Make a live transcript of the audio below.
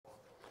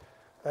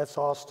That's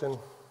Austin.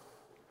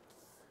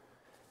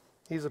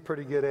 He's a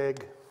pretty good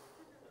egg.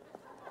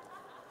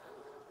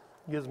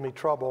 Gives me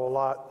trouble a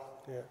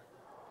lot. Yeah.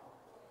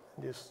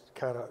 Just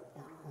kind of,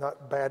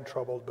 not bad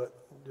trouble, but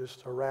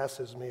just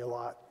harasses me a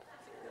lot.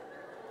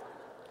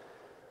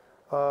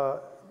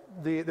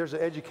 There's an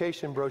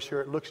education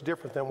brochure. It looks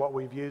different than what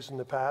we've used in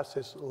the past.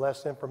 It's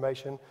less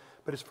information,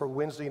 but it's for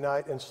Wednesday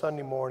night and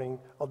Sunday morning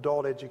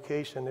adult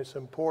education. It's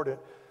important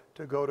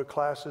to go to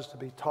classes to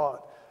be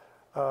taught.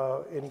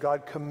 And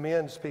God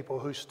commends people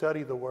who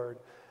study the Word.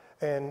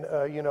 And,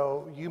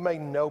 you may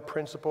know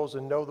principles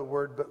and know the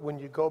Word, but when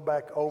you go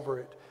back over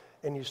it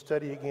and you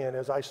study again,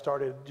 as I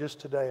started just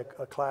today,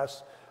 a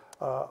class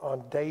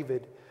on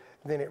David,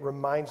 then it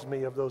reminds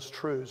me of those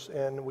truths.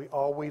 And we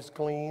always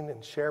glean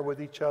and share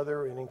with each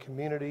other and in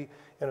community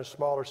in a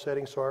smaller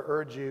setting. So I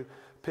urge you,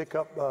 pick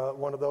up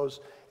one of those.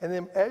 And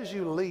then as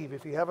you leave,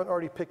 if you haven't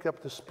already picked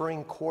up the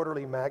Spring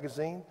Quarterly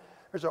magazine,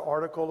 there's an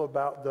article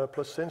about the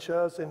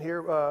Placentas in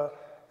here.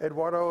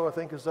 Eduardo, I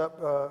think, is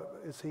up.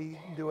 Is he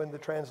doing the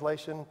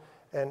translation?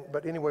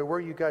 But anyway, where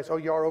are you guys? Oh,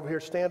 you are over here.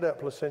 Stand up,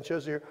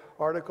 Placentas. There are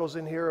articles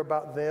in here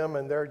about them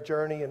and their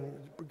journey and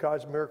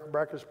God's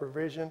miraculous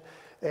provision.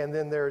 And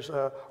then there's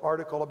an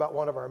article about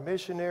one of our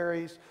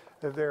missionaries.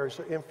 There's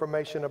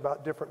information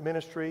about different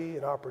ministry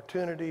and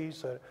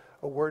opportunities,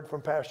 a word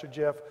from Pastor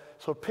Jeff.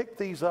 So pick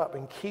these up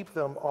and keep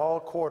them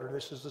all quarter.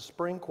 This is the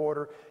spring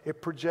quarter.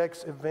 It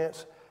projects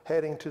events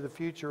heading to the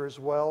future as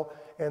well.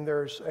 And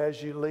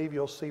as you leave,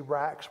 you'll see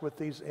racks with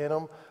these in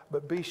them.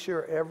 But be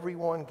sure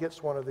everyone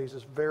gets one of these.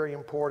 It's a very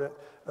important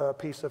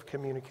piece of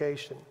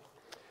communication.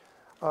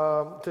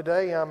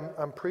 Today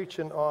I'm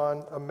preaching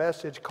on a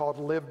message called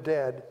Live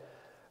Dead.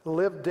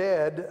 Live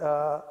Dead,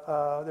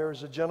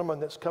 there's a gentleman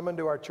that's coming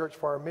to our church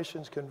for our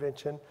missions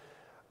convention,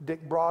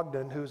 Dick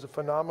Brogdon, who's a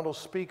phenomenal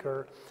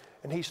speaker,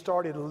 and he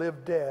started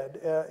Live Dead.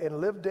 And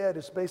Live Dead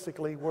is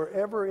basically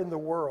wherever in the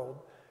world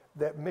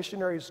that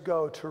missionaries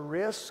go to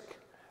risk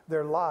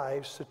their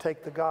lives to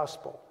take the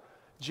gospel.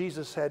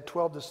 Jesus had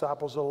 12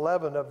 disciples,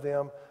 11 of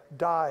them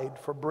died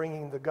for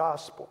bringing the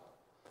gospel.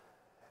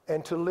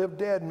 And to live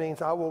dead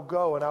means I will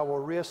go and I will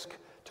risk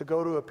to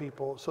go to a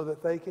people so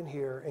that they can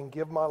hear and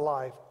give my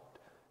life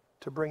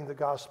to bring the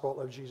gospel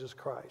of Jesus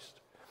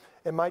Christ.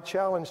 And my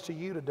challenge to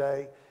you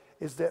today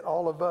is that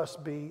all of us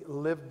be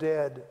live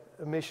dead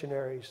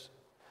missionaries.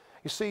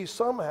 You see,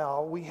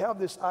 somehow we have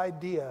this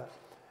idea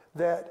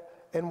that,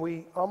 and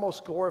we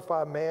almost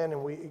glorify man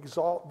and we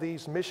exalt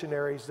these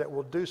missionaries that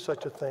will do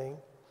such a thing,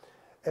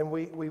 and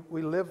we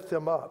lift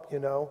them up,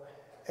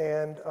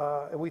 and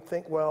we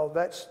think, well,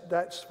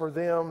 that's for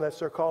them, that's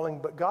their calling.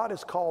 But God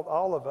has called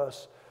all of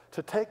us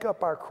to take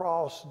up our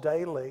cross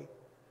daily,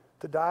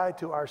 to die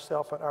to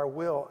ourself and our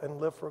will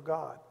and live for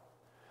God.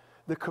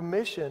 The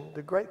commission,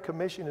 the Great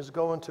Commission, is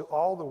go into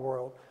all the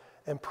world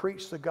and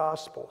preach the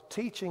gospel,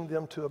 teaching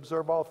them to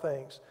observe all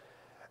things.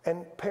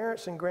 And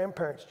parents and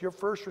grandparents, your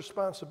first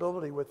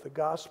responsibility with the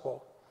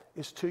gospel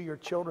is to your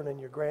children and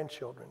your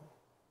grandchildren.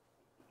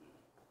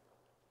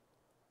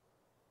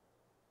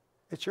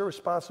 It's your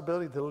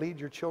responsibility to lead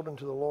your children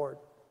to the Lord.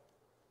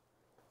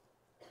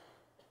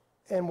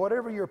 And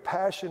whatever you're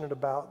passionate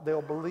about,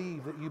 they'll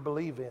believe that you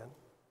believe in.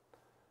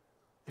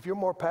 If you're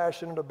more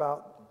passionate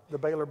about the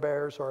Baylor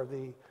Bears or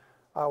the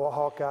Iowa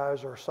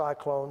Hawkeyes or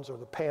Cyclones or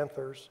the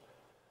Panthers,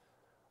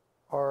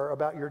 or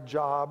about your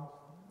job,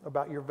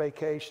 about your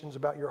vacations,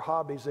 about your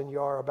hobbies than you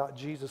are about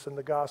Jesus and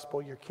the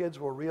gospel, your kids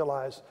will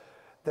realize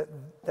that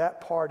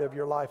that part of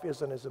your life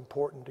isn't as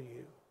important to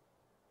you.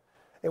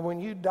 And when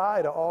you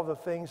die to all the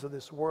things of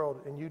this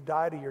world and you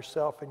die to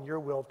yourself and your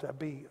will to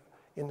be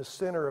in the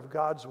center of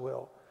God's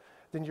will,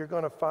 then you're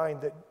going to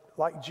find that,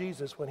 like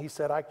Jesus when he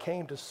said, I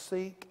came to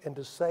seek and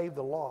to save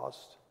the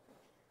lost.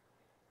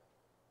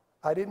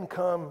 I didn't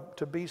come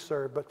to be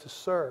served, but to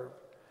serve.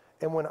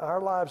 And when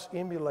our lives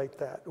emulate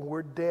that, and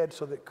we're dead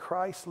so that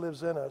Christ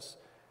lives in us,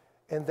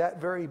 and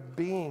that very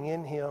being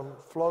in him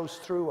flows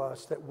through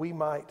us, that we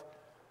might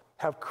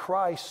have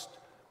Christ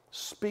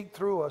speak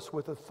through us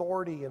with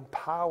authority and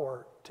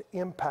power to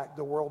impact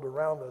the world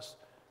around us,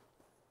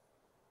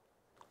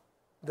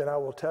 then I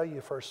will tell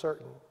you for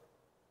certain,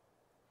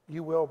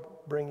 you will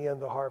bring in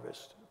the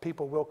harvest.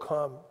 People will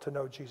come to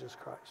know Jesus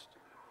Christ.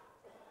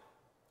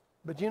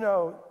 But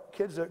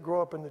kids that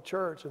grow up in the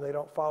church and they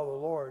don't follow the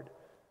Lord,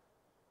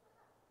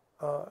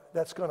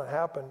 that's going to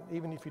happen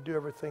even if you do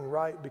everything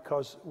right,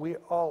 because we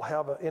all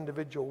have an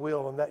individual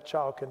will and that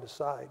child can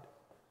decide.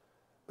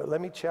 But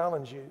let me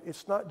challenge you.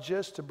 It's not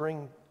just to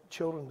bring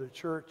children to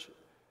church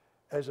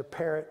as a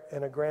parent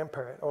and a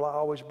grandparent. Well, I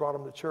always brought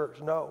them to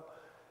church. No,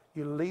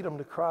 you lead them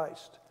to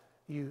Christ.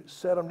 You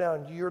set them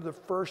down. You're the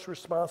first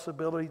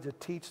responsibility to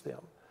teach them.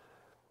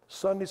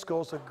 Sunday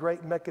school is a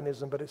great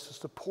mechanism, but it's a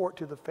support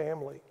to the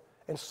family.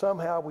 And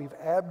somehow we've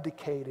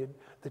abdicated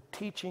the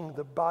teaching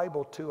the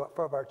Bible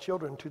of our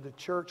children to the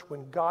church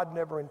when God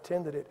never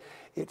intended it.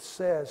 It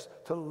says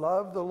to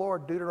love the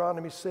Lord,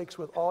 Deuteronomy 6,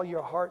 with all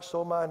your heart,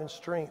 soul, mind, and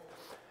strength,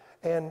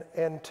 and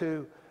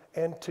to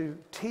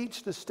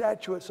teach the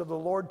statutes of the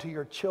Lord to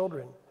your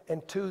children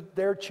and to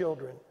their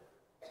children.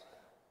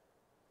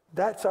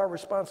 That's our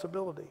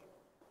responsibility.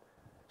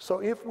 So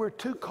if we're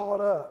too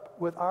caught up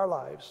with our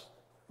lives,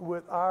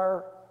 with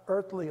our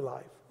earthly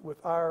life,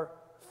 with our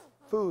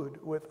food,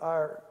 with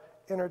our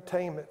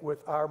entertainment,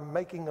 with our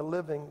making a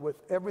living, with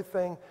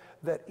everything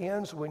that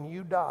ends when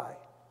you die,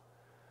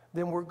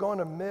 then we're going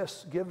to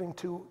miss giving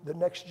to the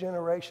next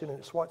generation. And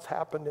it's what's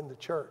happened in the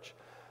church,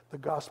 the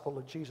gospel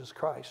of Jesus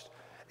Christ,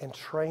 and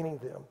training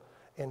them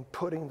and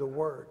putting the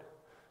word.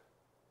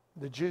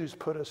 The Jews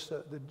put us,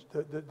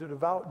 the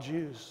devout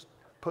Jews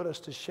put us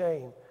to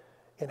shame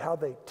in how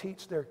they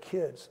teach their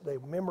kids. They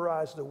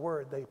memorize the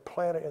word, they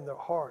plant it in their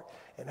heart,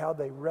 and how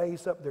they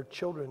raise up their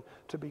children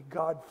to be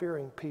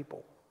God-fearing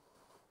people.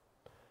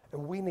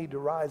 And we need to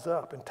rise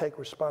up and take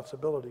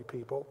responsibility,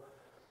 people.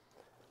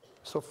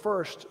 So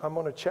first, I'm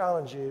going to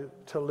challenge you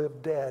to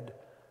live dead.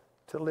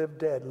 To live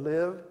dead.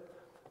 Live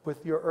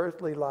with your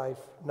earthly life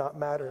not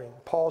mattering.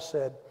 Paul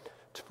said,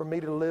 for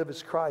me to live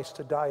is Christ,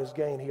 to die is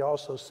gain. He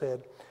also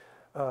said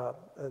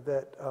that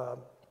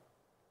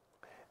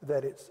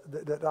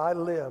I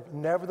live,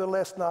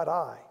 nevertheless not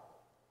I,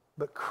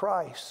 but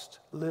Christ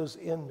lives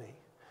in me.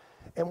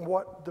 And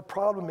what the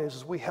problem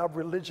is we have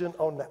religion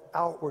on the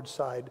outward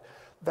side,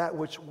 that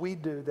which we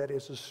do that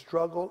is a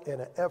struggle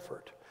and an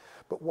effort.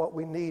 But what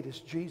we need is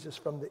Jesus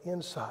from the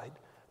inside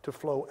to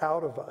flow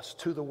out of us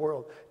to the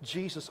world.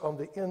 Jesus on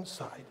the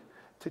inside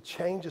to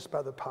change us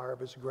by the power of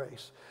his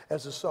grace.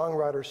 As the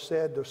songwriter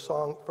said, the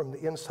song From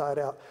the Inside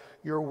Out,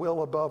 your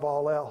will above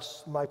all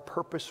else, my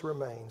purpose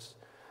remains.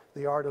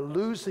 The art of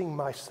losing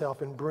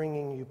myself and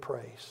bringing you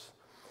praise.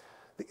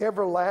 The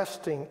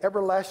everlasting,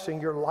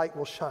 your light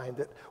will shine,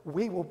 that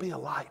we will be a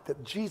light,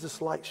 that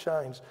Jesus' light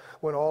shines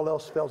when all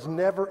else fails.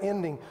 Never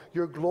ending,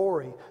 your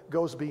glory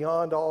goes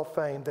beyond all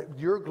fame, that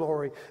your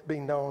glory be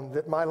known,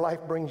 that my life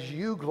brings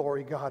you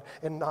glory, God,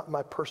 and not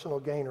my personal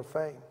gain or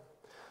fame.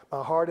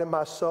 My heart and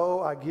my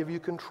soul, I give you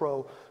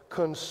control.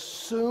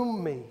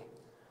 Consume me,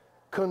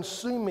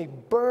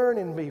 burn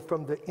in me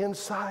from the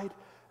inside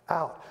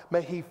out.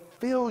 May he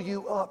fill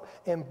you up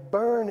and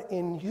burn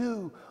in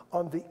you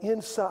on the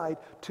inside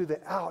to the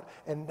out.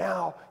 And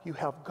now you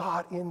have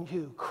God in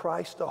you,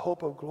 Christ, the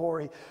hope of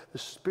glory, the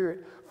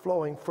Spirit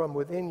flowing from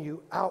within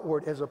you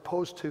outward, as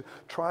opposed to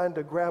trying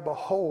to grab a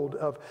hold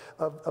of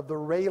the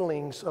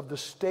railings, of the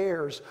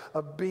stairs,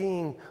 of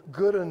being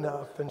good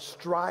enough and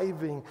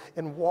striving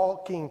and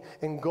walking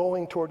and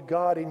going toward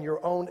God in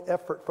your own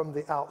effort from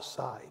the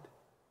outside.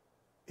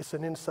 It's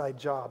an inside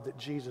job that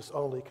Jesus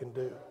only can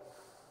do.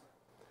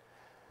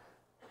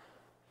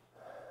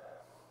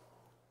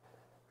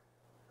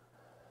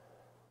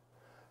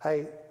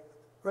 Hey,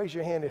 raise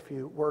your hand if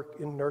you work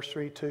in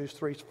nursery, 2s,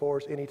 3s,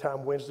 4s,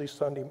 anytime, Wednesdays,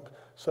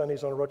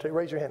 Sundays on a rotation.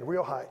 Raise your hand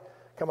real high.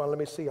 Come on, let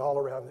me see all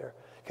around there.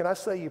 Can I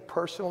say you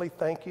personally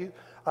thank you?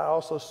 I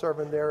also serve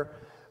in there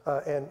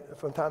and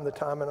from time to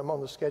time, and I'm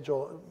on the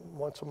schedule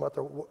once a month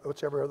or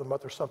whichever other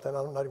month or something.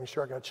 I'm not even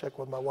sure. I got to check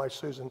with my wife,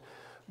 Susan.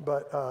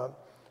 But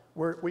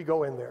we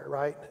go in there,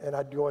 right? And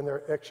I go in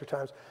there extra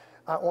times.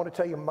 I want to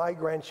tell you my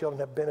grandchildren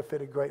have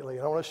benefited greatly.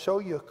 And I want to show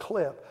you a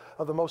clip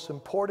of the most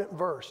important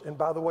verse. And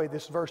by the way,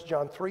 this verse,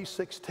 John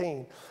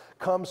 3:16,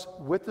 comes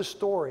with the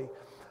story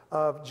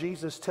of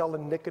Jesus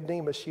telling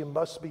Nicodemus, you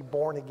must be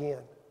born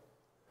again.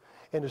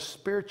 And a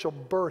spiritual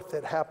birth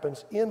that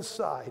happens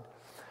inside.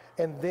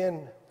 And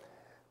then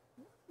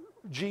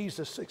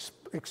Jesus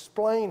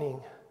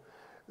explaining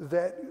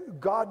that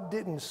God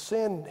didn't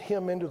send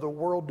him into the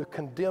world to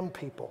condemn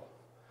people.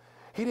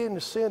 He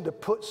didn't send to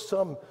put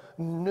some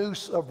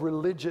noose of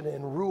religion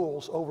and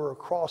rules over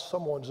across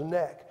someone's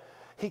neck.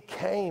 He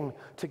came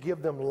to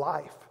give them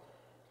life,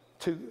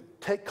 to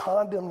take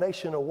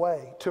condemnation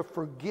away, to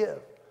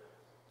forgive.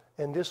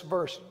 And this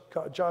verse,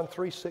 John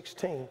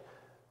 3:16,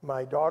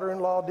 my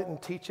daughter-in-law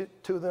didn't teach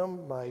it to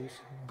them. My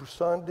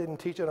son didn't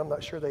teach it. I'm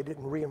not sure they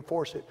didn't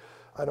reinforce it.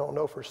 I don't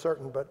know for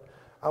certain, but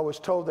I was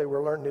told they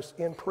were learning this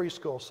in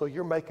preschool, so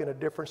you're making a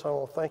difference. I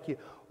want to thank you.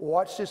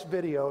 Watch this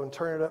video and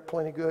turn it up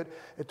plenty good.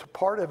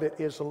 Part of it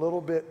is a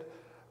little bit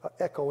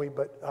echoey,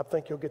 but I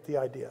think you'll get the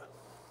idea.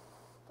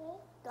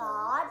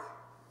 God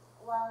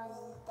loves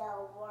the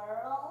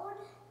world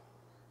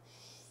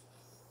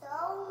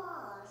so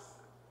much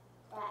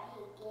that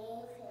he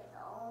gave his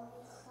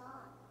only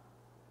son.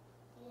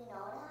 Do you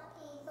know that,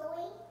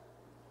 Kingsley?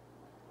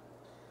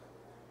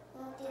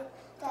 Don't you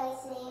try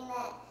saying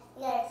that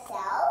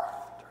yourself?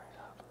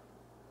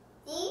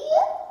 Do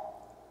you?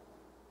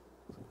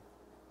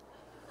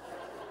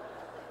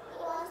 You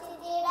want to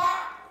do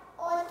that?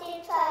 Want to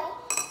try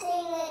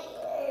saying it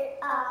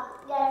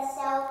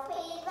yourself,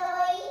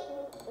 Kingsley?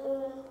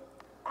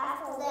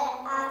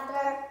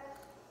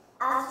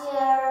 After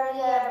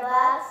your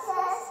boss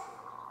says?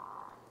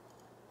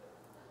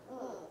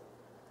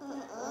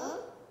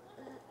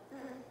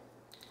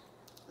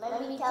 Let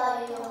me tell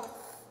you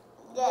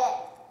that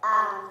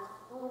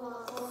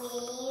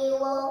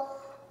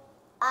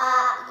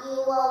you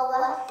will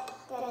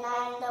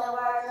recognize the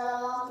words I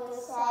want to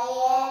say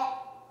it.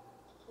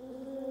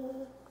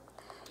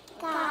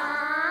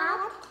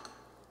 God,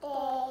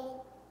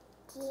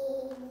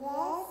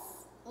 Jesus.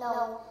 No,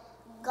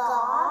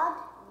 God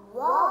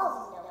loves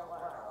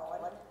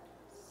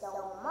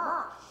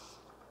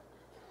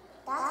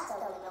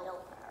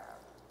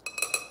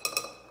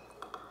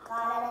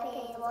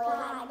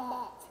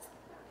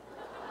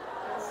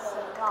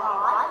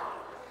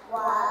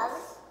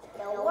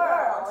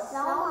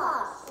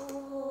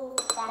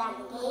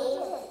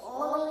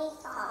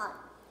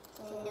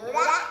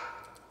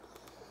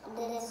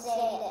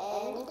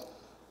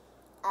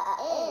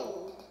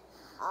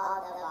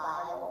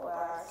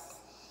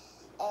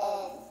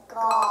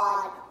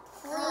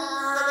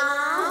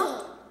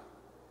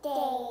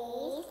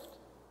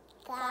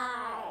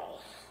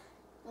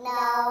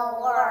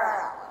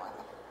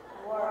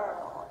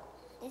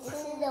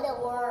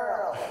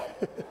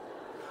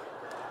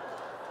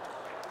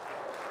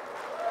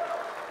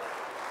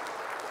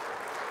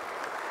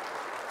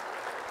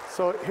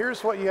So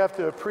here's what you have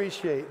to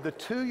appreciate. The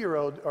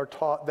 2-year-old are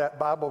taught that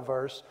Bible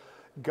verse,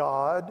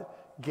 God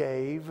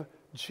gave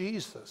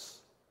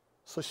Jesus.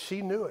 So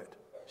she knew it.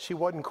 She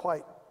wasn't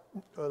quite,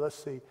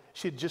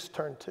 she had just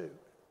turned 2.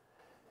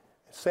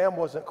 Sam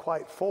wasn't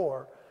quite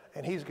 4,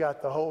 and he's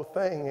got the whole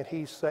thing, and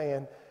he's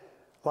saying,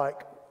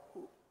 like,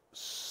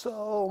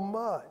 so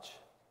much.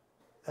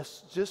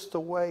 That's just the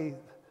way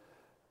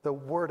the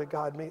Word of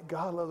God means.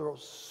 God loved the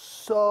world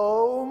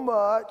so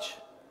much.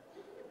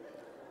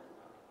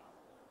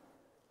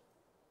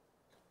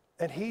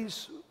 And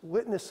he's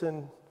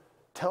witnessing,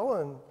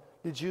 telling,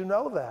 did you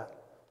know that?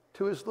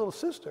 To his little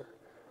sister.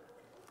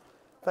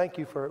 Thank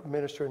you for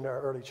ministering in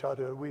our early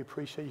childhood. We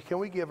appreciate you. Can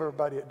we give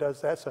everybody that does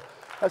that?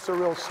 That's a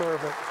real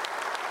servant.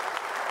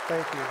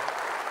 Thank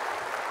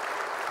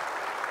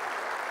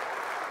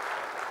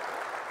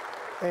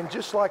you. And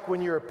just like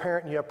when you're a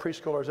parent and you have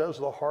preschoolers, those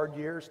are the hard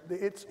years.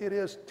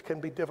 It can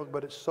be difficult,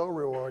 but it's so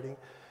rewarding.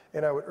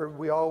 And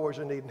we always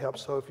are needing help.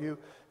 So if you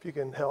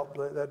can help,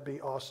 that'd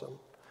be awesome.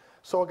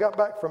 So I got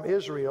back from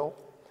Israel,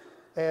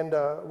 and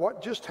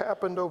what just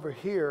happened over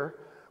here,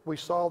 we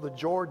saw the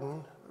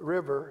Jordan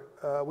River.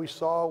 We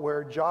saw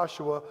where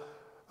Joshua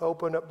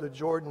opened up the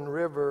Jordan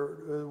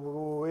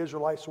River.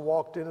 Israelites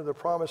walked into the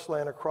promised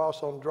land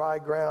across on dry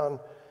ground,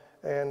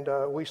 and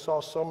we saw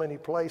so many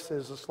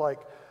places. It's like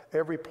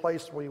every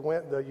place we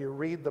went, you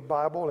read the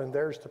Bible and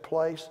there's the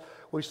place.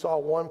 We saw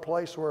one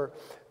place where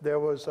there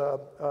was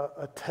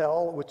a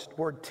tel, which the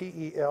word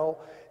T-E-L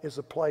is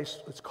a place,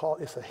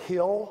 it's a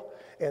hill,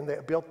 and they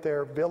built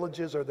their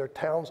villages or their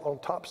towns on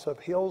tops of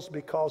hills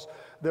because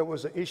there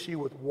was an issue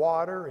with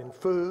water and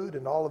food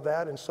and all of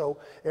that. And so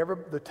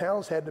the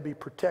towns had to be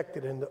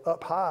protected, and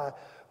up high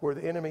where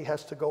the enemy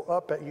has to go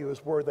up at you is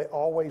where they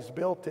always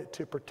built it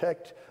to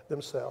protect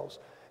themselves.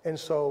 And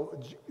so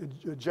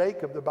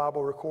Jacob, the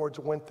Bible records,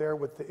 went there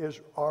with the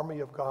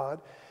army of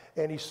God,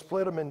 and he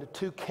split them into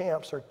 2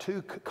 camps or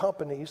 2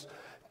 companies,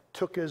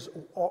 took his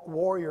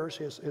warriors,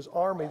 his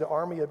army, the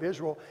army of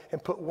Israel,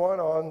 and put one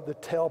on the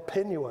Tel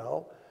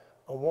Penuel,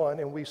 on one,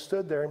 and we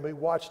stood there and we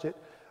watched it.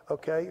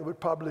 Okay, it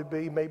would probably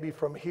be maybe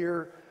from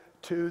here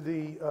to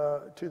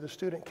the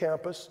student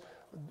campus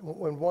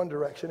in one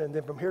direction, and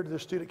then from here to the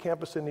student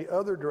campus in the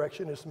other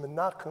direction is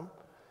Menachem,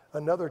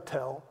 another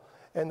Tel.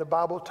 And the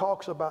Bible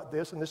talks about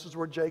this, and this is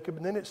where Jacob,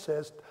 and then it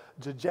says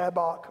the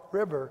Jabbok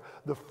River,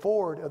 the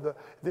ford of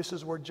this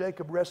is where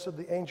Jacob rested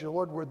the angel of the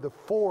Lord, where the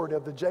ford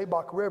of the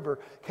Jabbok River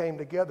came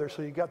together.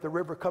 So you got the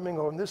river coming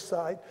on this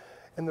side,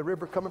 and the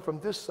river coming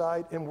from this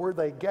side, and where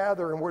they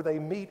gather and where they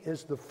meet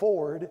is the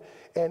ford,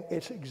 and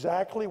it's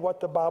exactly what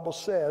the Bible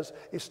says.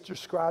 It's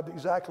described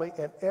exactly,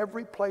 and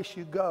every place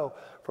you go,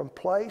 from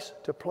place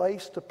to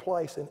place to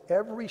place, and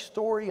every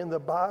story in the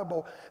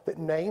Bible that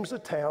names a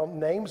town,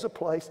 names a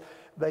place,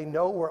 they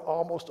know where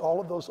almost all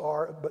of those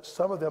are, but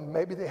some of them,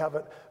 maybe they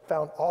haven't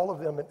found all of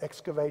them in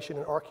excavation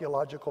and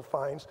archaeological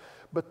finds,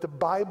 but the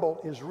Bible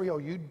is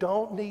real. You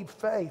don't need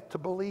faith to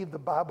believe the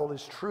Bible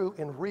is true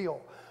and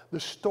real. The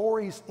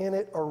stories in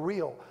it are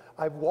real.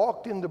 I've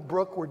walked in the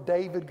brook where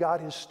David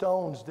got his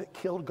stones that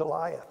killed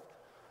Goliath.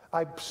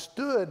 I've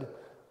stood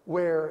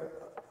where,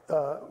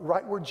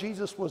 right where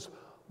Jesus was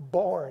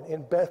born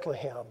in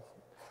Bethlehem.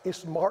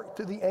 It's marked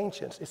through the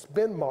ancients. It's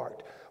been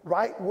marked.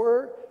 Right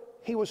where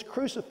he was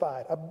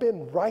crucified. I've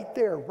been right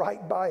there,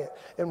 right by it.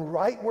 And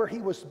right where he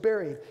was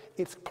buried.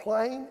 It's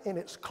plain and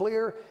it's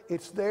clear.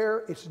 It's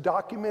there. It's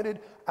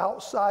documented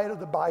outside of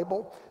the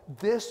Bible.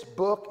 This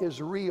book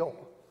is real.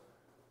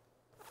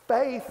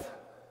 Faith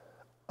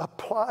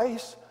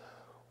applies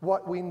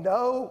what we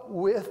know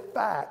with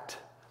fact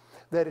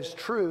that is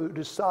true,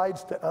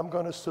 decides that I'm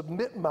going to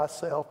submit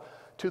myself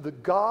to the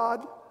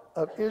God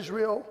of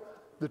Israel,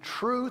 the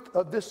truth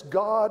of this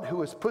God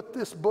who has put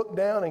this book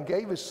down and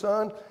gave his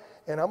son.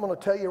 And I'm going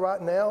to tell you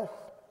right now,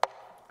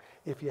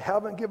 if you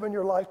haven't given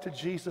your life to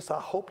Jesus, I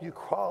hope you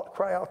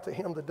cry out to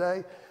him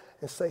today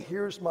and say,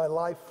 here's my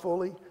life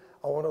fully.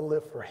 I want to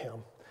live for him.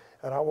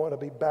 And I want to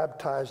be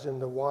baptized in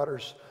the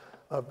waters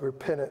of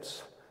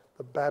repentance,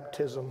 the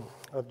baptism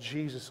of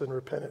Jesus and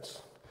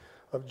repentance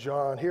of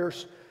John.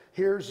 Here's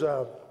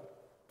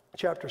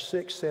chapter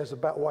 6 says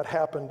about what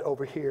happened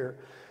over here.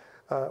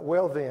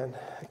 Well then,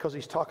 because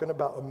he's talking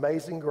about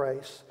amazing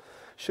grace,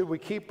 should we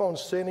keep on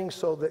sinning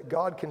so that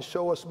God can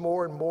show us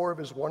more and more of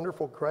his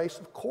wonderful grace?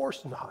 Of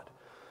course not.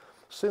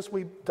 Since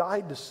we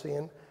died to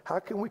sin, how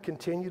can we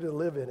continue to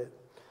live in it?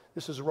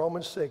 This is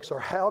Romans 6. Or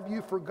have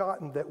you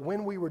forgotten that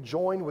when we were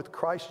joined with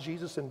Christ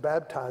Jesus in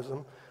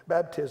baptism,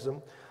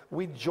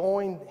 we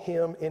joined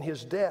him in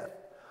his death?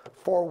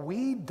 For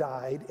we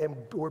died and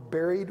were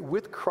buried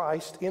with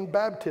Christ in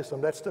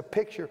baptism. That's the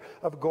picture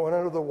of going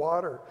under the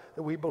water,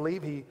 that we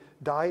believe he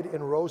died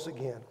and rose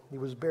again. He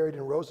was buried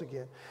and rose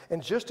again.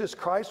 And just as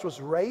Christ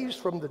was raised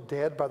from the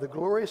dead by the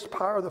glorious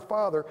power of the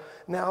Father,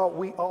 now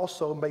we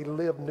also may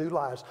live new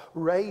lives,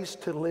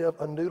 raised to live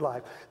a new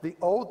life. The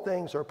old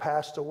things are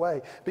passed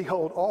away.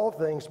 Behold, all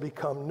things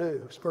become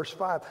new. Verse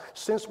 5,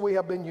 since we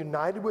have been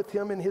united with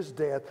him in his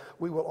death,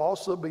 we will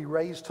also be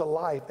raised to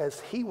life as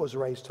he was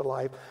raised to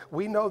life.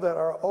 We know that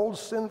our old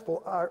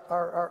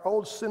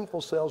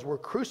sinful selves were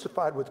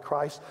crucified with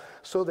Christ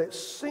so that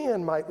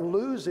sin might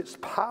lose its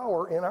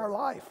power in our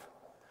life.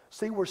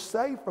 See, we're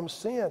saved from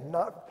sin,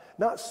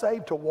 not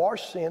saved to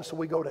wash sin so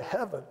we go to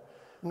heaven.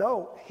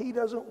 No, he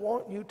doesn't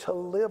want you to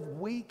live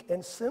weak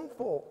and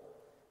sinful.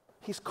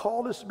 He's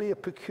called us to be a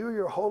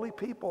peculiar, holy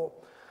people.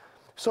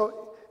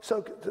 So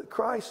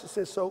Christ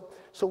says, so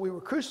we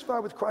were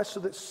crucified with Christ so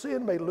that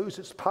sin may lose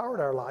its power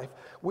in our life.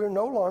 We're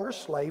no longer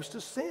slaves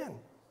to sin.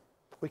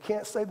 We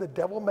can't say the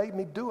devil made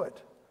me do it.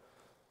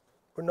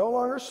 We're no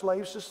longer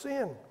slaves to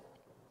sin.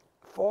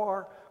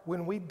 For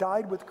when we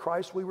died with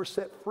Christ, we were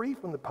set free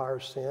from the power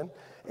of sin.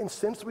 And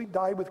since we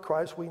died with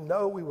Christ, we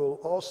know we will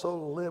also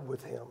live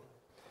with him.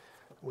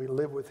 We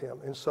live with him.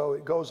 And so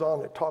it goes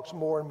on, it talks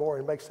more and more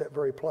and makes that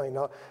very plain.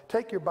 Now,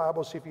 take your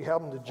Bibles, if you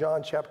have them, to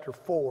John chapter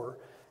 4,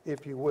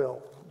 if you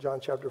will. John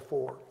chapter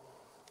 4.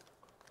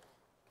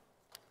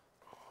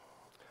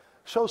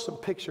 Show some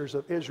pictures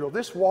of Israel.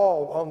 This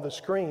wall on the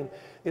screen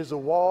is a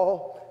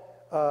wall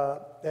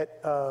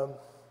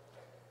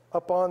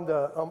up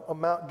on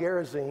Mount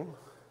Gerizim.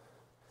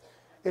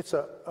 It's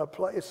a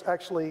place. It's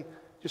actually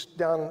just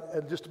down,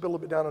 just a little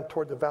bit down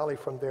toward the valley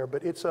from there.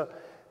 But it's an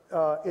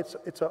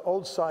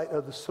old site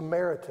of the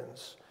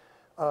Samaritans,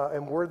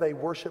 and where they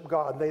worship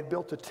God. And they had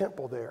built a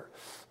temple there,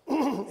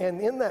 and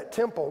in that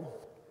temple,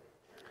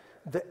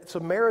 the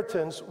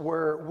Samaritans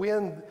were,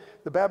 when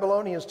the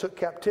Babylonians took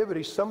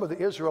captivity, some of the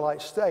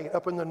Israelites stayed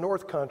up in the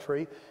north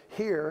country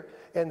here,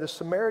 and the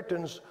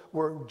Samaritans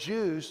were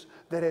Jews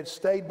that had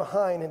stayed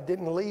behind and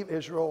didn't leave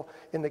Israel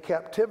in the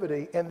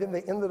captivity, and then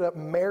they ended up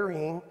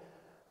marrying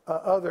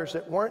others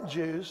that weren't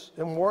Jews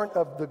and weren't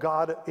of the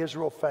God of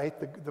Israel faith,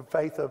 the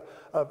faith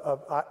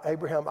of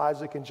Abraham,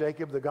 Isaac, and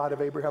Jacob, the God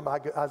of Abraham,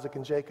 Isaac,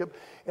 and Jacob.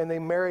 And they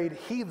married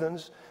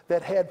heathens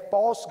that had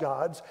false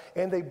gods,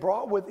 and they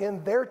brought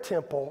within their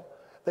temple,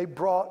 they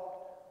brought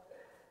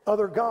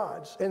other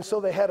gods. And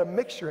so they had a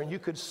mixture, and you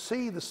could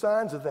see the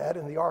signs of that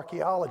in the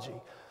archaeology.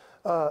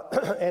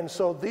 And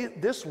so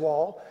this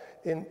wall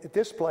in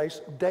this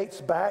place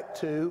dates back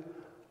to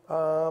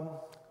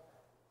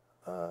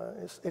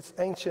it's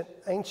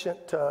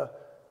ancient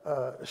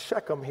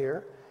Shechem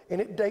here,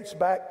 and it dates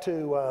back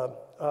to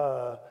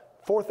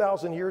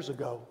 4,000 years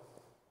ago,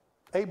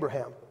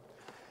 Abraham.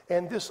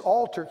 And this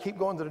altar, keep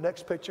going to the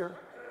next picture.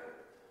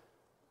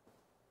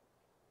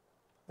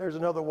 There's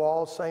another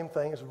wall, same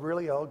thing, it's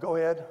really old. Go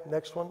ahead,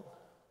 next one.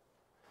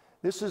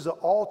 This is an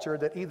altar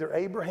that either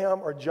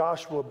Abraham or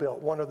Joshua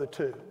built, one of the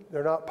two.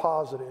 They're not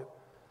positive.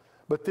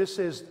 But this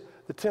is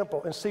the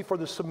temple. And see, for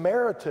the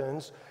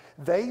Samaritans,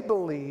 they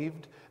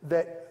believed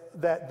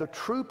that the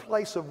true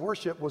place of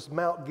worship was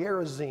Mount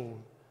Gerizim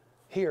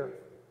here,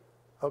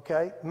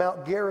 okay?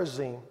 Mount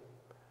Gerizim,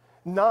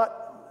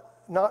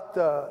 not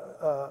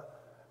the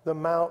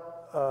Mount,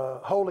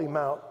 Holy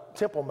Mount,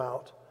 Temple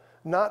Mount,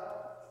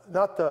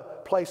 not the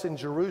place in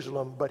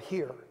Jerusalem, but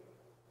here,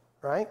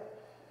 right?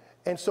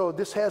 And so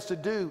this has to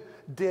do,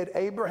 did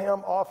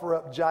Abraham offer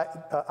up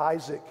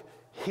Isaac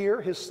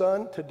here, his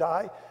son, to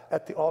die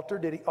at the altar?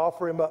 Did he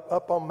offer him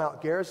up on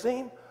Mount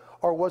Gerizim?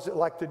 Or was it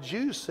like the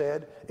Jews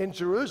said, in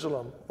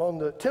Jerusalem, on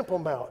the Temple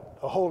Mount,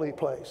 a holy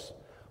place?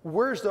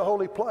 Where's the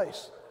holy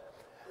place?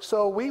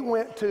 So we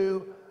went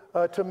to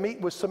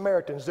meet with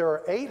Samaritans. There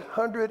are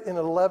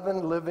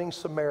 811 living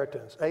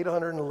Samaritans,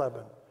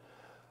 811.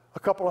 A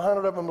couple of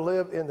hundred of them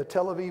live in the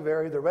Tel Aviv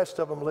area. The rest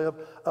of them live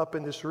up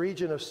in this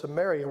region of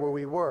Samaria where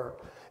we were.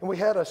 And we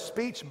had a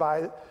speech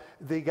by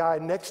the guy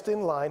next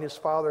in line. His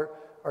father,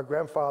 our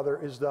grandfather,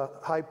 is the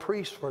high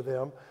priest for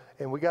them.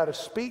 And we got a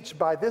speech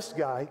by this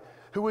guy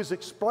who was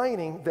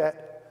explaining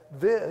that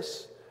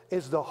this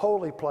is the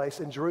holy place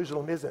and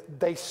Jerusalem isn't.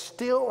 They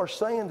still are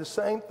saying the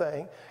same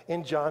thing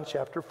in John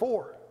chapter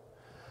 4.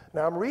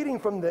 Now I'm reading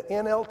from the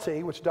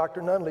NLT, which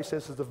Dr. Nunley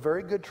says is a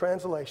very good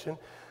translation,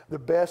 the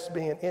best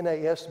being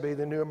NASB,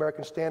 the New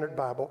American Standard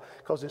Bible,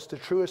 because it's the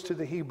truest to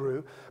the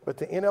Hebrew. But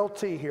the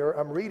NLT here,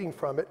 I'm reading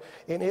from it,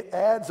 and it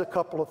adds a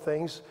couple of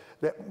things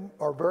that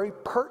are very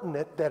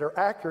pertinent, that are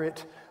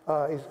accurate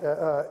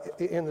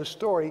in the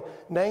story,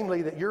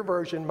 namely that your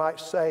version might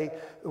say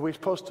we're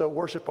supposed to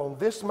worship on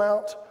this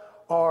mount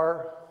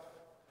or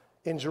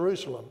in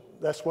Jerusalem.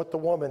 That's what the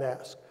woman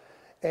asked.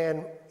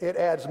 And it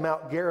adds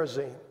Mount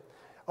Gerizim.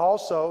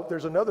 Also,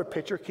 there's another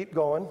picture, keep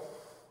going.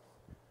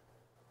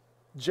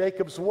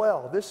 Jacob's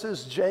well. This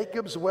is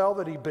Jacob's well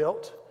that he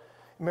built.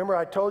 Remember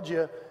I told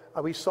you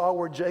we saw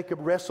where Jacob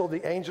wrestled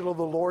the angel of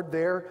the Lord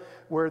there,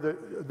 where the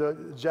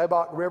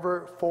Jabbok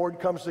River ford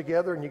comes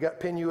together, and you got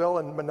Penuel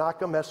and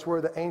Menachem.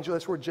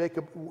 That's where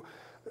Jacob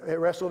It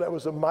wrestled. That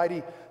was a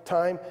mighty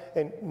time.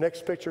 And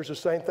next picture is the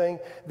same thing.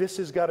 This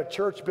has got a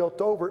church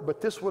built over it, but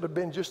this would have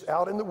been just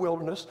out in the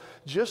wilderness,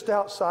 just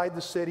outside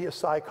the city of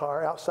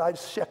Sychar, outside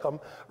Shechem,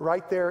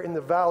 right there in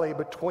the valley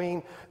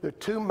between the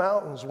two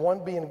mountains,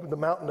 one being the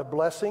mountain of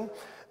blessing,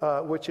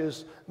 which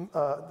is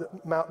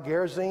Mount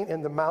Gerizim,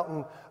 and the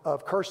mountain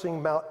of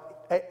cursing, Mount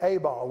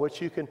Abal,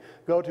 which you can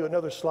go to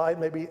another slide,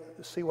 maybe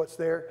see what's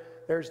there.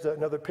 There's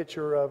another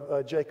picture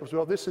of Jacob's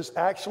well. This is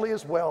actually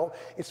his well.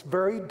 It's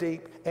very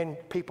deep, and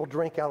people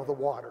drink out of the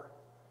water.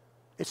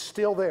 It's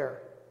still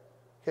there.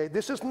 Okay,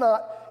 this is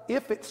not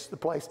if it's the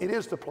place. It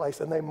is the place,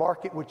 and they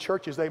mark it with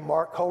churches. They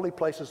mark holy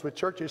places with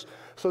churches,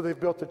 so they've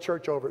built a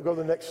church over it. Go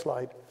to the next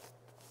slide.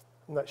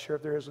 I'm not sure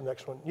if there is a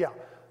next one. Yeah,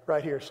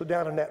 right here. So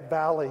down in that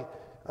valley,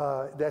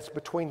 that's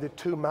between the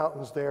two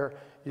mountains there,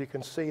 you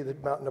can see the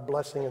mountain of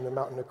blessing and the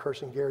mountain of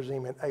cursing,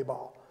 Gerizim and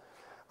Abal.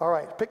 All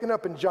right, picking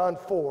up in John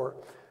 4,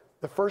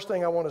 the first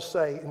thing I want to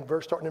say,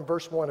 starting in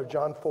verse 1 of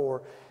John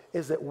 4,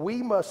 is that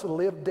we must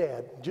live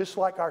dead, just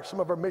like some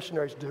of our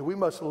missionaries do. We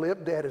must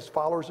live dead as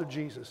followers of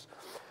Jesus.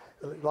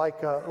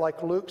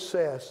 Like Luke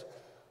says,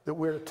 that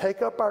we're to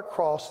take up our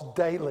cross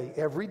daily,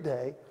 every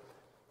day,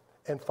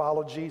 and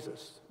follow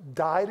Jesus.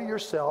 Die to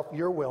yourself,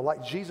 your will,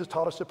 like Jesus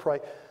taught us to pray,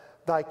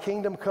 thy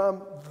kingdom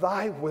come,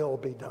 thy will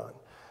be done.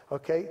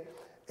 Okay?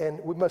 And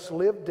we must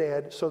live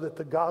dead so that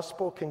the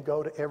gospel can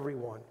go to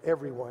everyone.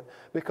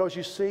 Because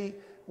you see,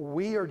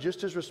 we are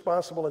just as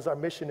responsible as our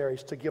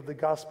missionaries to give the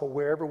gospel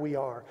wherever we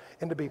are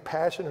and to be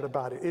passionate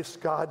about it. It's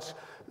God's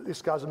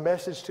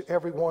message to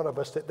every one of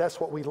us that's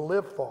what we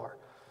live for.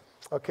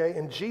 Okay,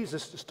 and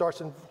Jesus,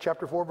 starts in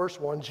chapter 4, verse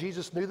 1,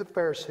 Jesus knew the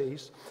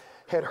Pharisees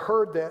had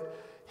heard that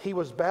he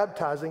was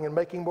baptizing and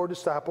making more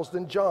disciples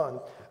than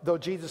John, though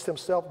Jesus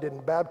himself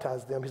didn't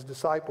baptize them, his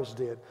disciples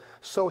did.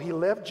 So he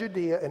left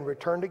Judea and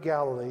returned to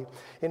Galilee,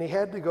 and he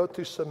had to go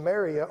through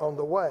Samaria on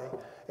the way.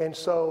 And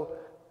so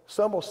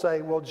some will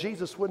say, well,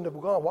 Jesus wouldn't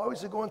have gone. Why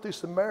was he going through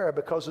Samaria?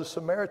 Because the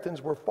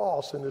Samaritans were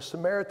false, and the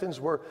Samaritans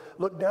were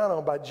looked down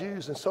on by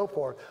Jews and so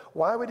forth.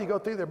 Why would he go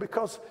through there?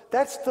 Because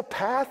that's the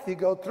path you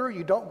go through.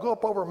 You don't go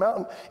up over a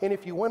mountain, and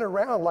if you went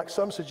around, like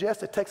some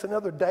suggest, it takes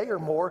another day or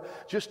more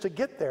just to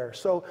get there.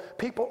 So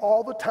people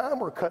all the time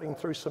were cutting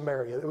through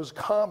Samaria. It was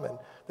common.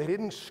 They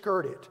didn't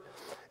skirt it.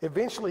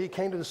 Eventually, he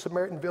came to the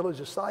Samaritan village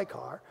of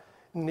Sychar,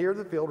 near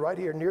the field, right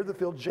here, near the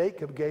field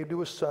Jacob gave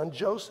to his son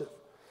Joseph.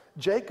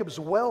 Jacob's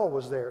well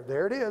was there.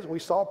 There it is. We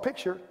saw a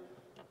picture.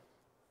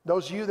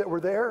 Those of you that were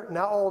there,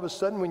 now all of a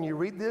sudden when you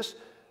read this,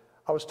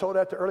 I was told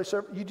at the early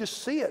service, you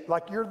just see it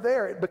like you're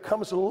there. It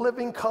becomes a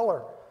living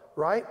color,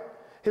 right?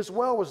 His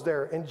well was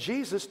there. And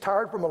Jesus,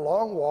 tired from a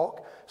long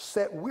walk,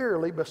 sat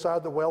wearily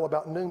beside the well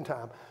about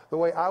noontime. The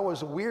way I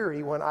was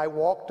weary when I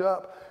walked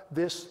up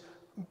this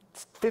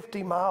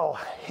 50-mile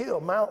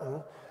hill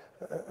mountain,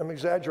 I'm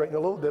exaggerating a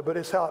little bit, but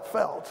it's how it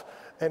felt.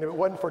 And if it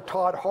wasn't for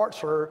Todd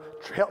Hartzler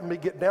helping me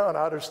get down,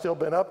 I'd have still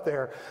been up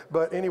there.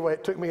 But anyway,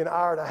 it took me an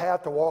hour and a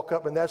half to walk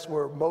up, and that's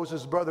where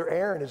Moses' brother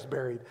Aaron is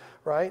buried,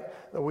 right?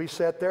 And we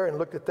sat there and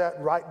looked at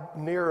that right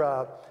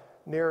near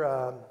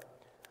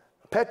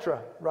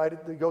Petra,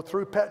 right? They go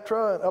through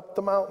Petra and up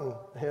the mountain.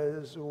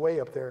 It's way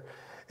up there.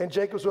 And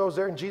Jacob's well was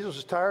there, and Jesus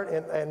was tired,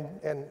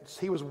 and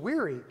he was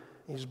weary.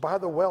 He's by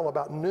the well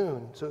about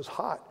noon, so it was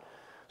hot.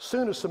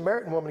 Soon a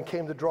Samaritan woman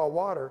came to draw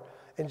water,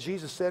 and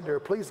Jesus said to her,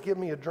 please give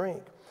me a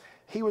drink.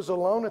 He was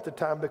alone at the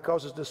time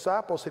because his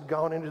disciples had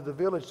gone into the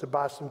village to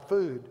buy some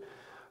food.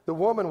 The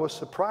woman was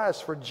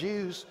surprised, for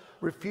Jews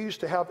refused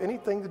to have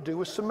anything to do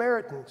with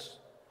Samaritans.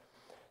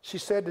 She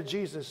said to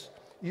Jesus,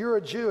 you're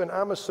a Jew and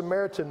I'm a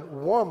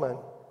Samaritan woman.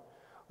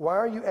 Why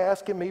are you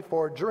asking me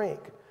for a drink?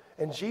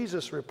 And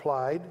Jesus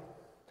replied,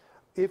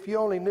 if you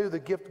only knew the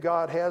gift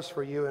God has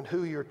for you and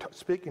who you're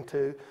speaking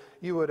to,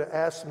 you would have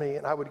asked me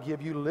and I would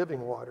give you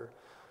living water.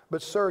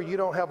 But sir, you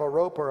don't have a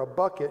rope or a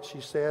bucket, she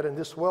said, and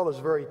this well is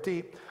very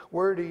deep.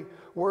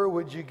 Where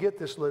would you get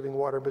this living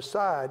water?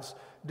 Besides,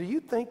 do you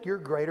think you're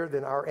greater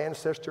than our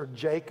ancestor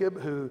Jacob,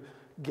 who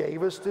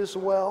gave us this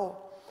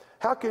well?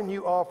 How can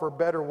you offer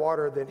better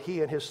water than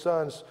he and his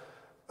sons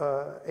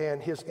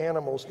and his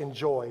animals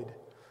enjoyed?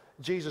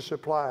 Jesus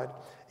replied,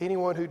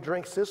 anyone who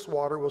drinks this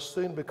water will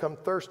soon become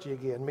thirsty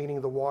again,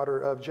 meaning the water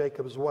of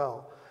Jacob's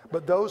well.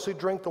 But those who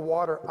drink the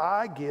water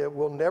I give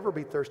will never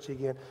be thirsty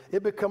again.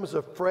 It becomes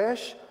a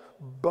fresh,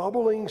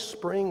 bubbling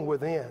spring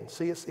within.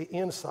 See, it's the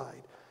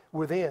inside,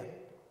 within.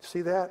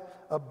 See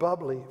that? A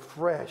bubbly,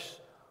 fresh,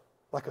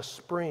 like a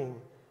spring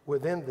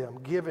within them,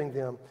 giving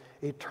them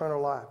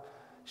eternal life.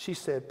 She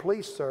said,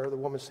 please, sir, the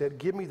woman said,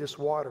 give me this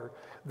water.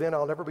 Then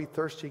I'll never be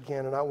thirsty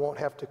again, and I won't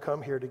have to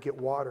come here to get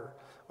water.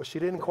 Well, she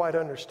didn't quite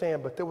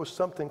understand, but there was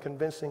something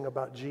convincing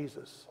about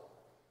Jesus.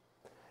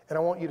 And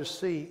I want you to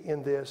see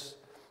in this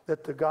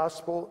that the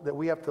gospel, that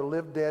we have to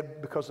live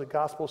dead because the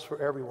gospel's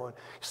for everyone.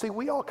 See,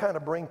 we all kind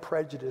of bring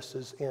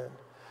prejudices in.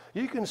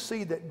 You can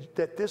see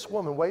that this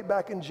woman, way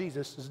back in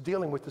Jesus, is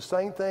dealing with the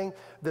same thing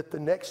that the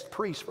next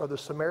priests or the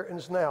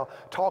Samaritans now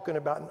talking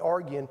about and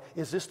arguing.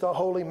 Is this the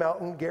holy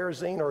mountain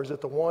Gerizim, or is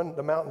it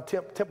the mountain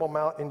Temple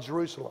Mount in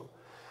Jerusalem?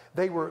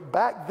 They were,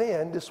 back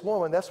then, this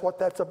woman, that's what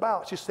that's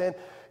about. She's saying,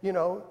 you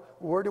know,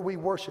 where do we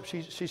worship?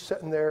 She's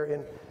sitting there,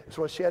 and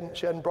so she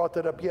hadn't brought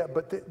that up yet.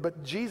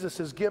 But Jesus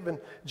has given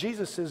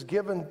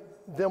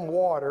them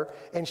water,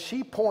 and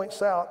she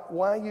points out,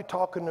 why are you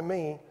talking to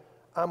me?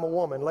 I'm a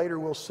woman. Later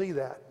we'll see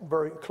that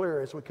very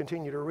clear as we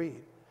continue to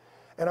read.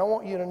 And I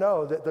want you to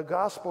know that the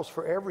gospel's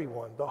for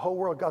everyone, the whole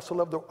world. God so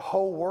loved the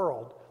whole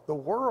world, the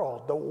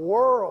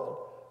world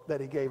that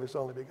he gave his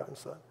only begotten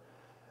Son.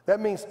 That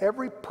means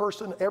every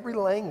person, every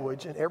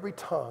language, and every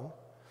tongue,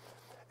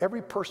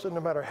 every person,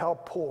 no matter how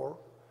poor,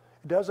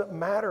 it doesn't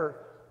matter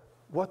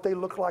what they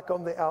look like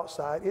on the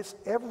outside. It's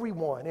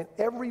everyone. And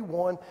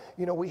everyone,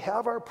 you know, we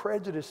have our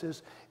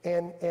prejudices,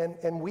 and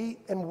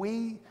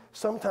we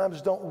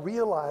sometimes don't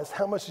realize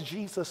how much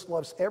Jesus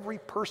loves every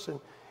person.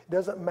 It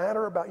doesn't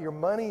matter about your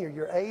money or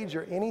your age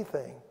or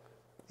anything.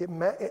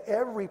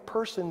 Every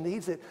person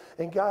needs it.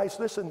 And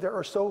guys, listen, there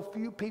are so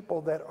few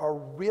people that are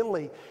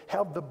really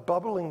have the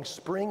bubbling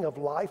spring of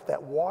life,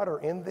 that water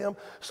in them,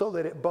 so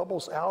that it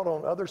bubbles out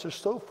on others. There's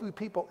so few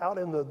people out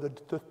in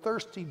the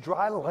thirsty,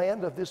 dry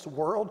land of this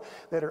world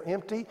that are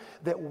empty,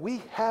 that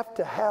we have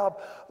to have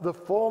the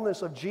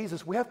fullness of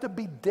Jesus. We have to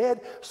be dead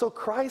so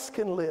Christ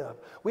can live.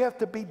 We have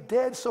to be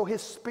dead so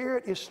his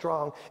spirit is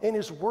strong and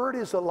his word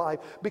is alive,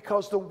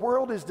 because the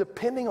world is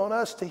depending on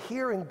us to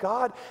hear, and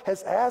God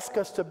has asked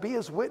us to be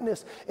his witness.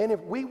 And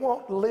if we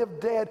won't live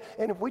dead,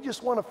 and if we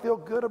just want to feel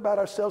good about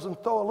ourselves and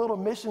throw a little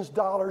missions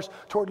dollars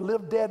toward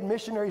live dead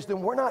missionaries,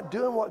 then we're not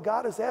doing what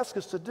God has asked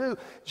us to do.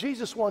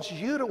 Jesus wants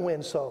you to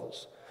win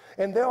souls.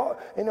 And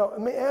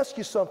let me ask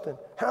you something.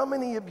 How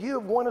many of you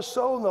have won a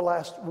soul in the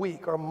last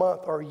week or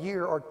month or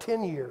year or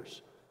 10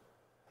 years?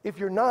 If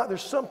you're not,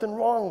 there's something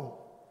wrong.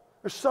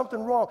 There's something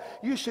wrong.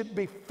 You should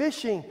be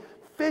fishing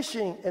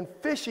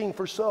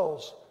for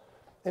souls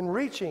and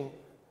reaching.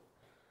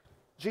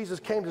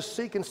 Jesus came to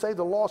seek and save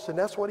the lost, and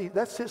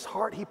that's his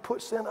heart he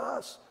puts in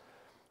us.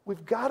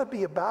 We've got to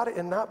be about it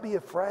and not be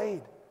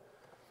afraid.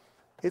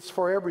 It's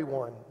for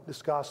everyone,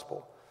 this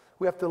gospel.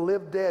 We have to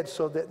live dead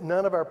so that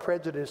none of our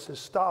prejudices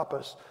stop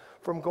us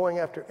from going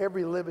after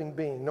every living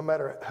being, no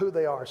matter who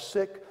they are,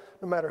 sick,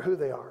 no matter who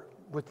they are.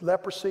 With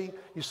leprosy,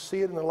 you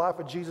see it in the life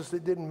of Jesus,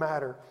 it didn't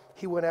matter.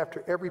 He went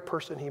after every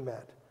person he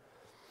met.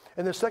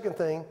 And the second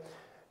thing,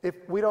 if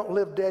we don't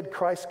live dead,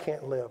 Christ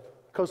can't live.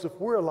 Because if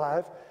we're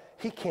alive,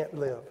 he can't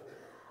live.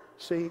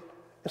 See?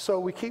 And so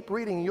we keep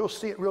reading, and you'll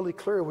see it really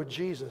clear with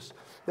Jesus,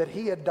 that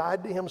he had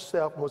died to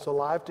himself and was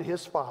alive to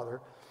his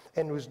Father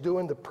and was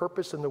doing the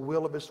purpose and the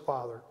will of his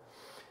Father.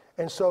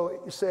 And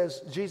so it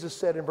says, Jesus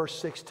said in verse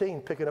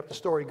 16, picking up the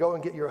story, go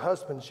and get your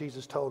husband,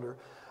 Jesus told her.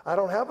 I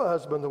don't have a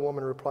husband, the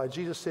woman replied.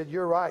 Jesus said,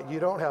 you're right, you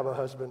don't have a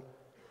husband.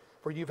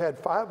 For you've had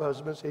 5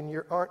 husbands, and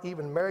you aren't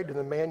even married to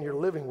the man you're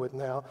living with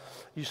now.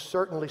 You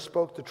certainly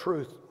spoke the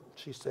truth,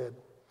 she said.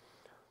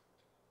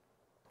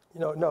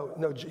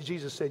 No,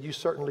 Jesus said, you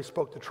certainly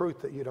spoke the truth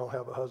that you don't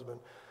have a husband.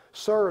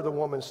 Sir, the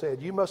woman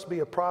said, you must be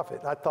a prophet.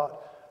 I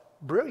thought,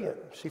 brilliant.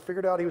 She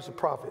figured out he was a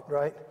prophet,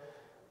 right?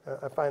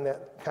 I find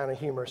that kind of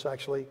humorous,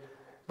 actually.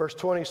 Verse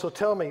 20, so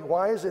tell me,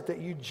 why is it that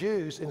you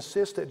Jews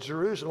insist that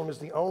Jerusalem is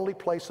the only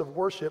place of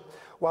worship,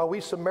 while we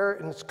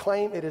Samaritans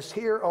claim it is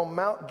here on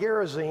Mount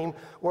Gerizim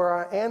where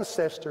our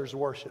ancestors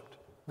worshiped?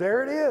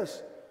 There it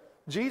is.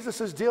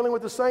 Jesus is dealing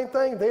with the same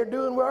thing they're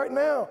doing right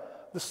now.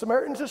 The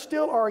Samaritans are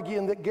still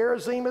arguing that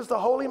Gerizim is the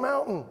holy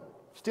mountain.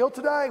 Still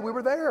today, we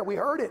were there. We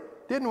heard it,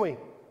 didn't we?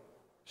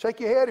 Shake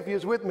your head if you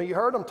was with me. You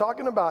heard them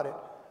talking about it.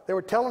 They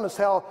were telling us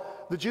how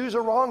the Jews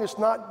are wrong. It's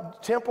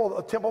not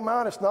Temple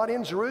Mount. It's not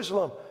in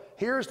Jerusalem.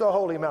 Here's the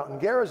holy mountain,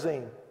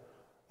 Gerizim,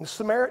 in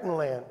Samaritan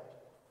land.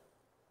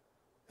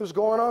 It was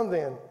going on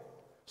then.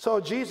 So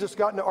Jesus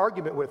got in an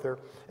argument with her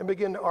and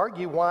began to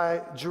argue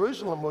why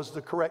Jerusalem was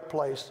the correct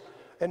place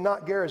and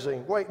not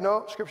Gerizim. Wait,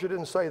 no, Scripture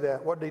didn't say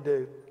that. What did he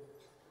do?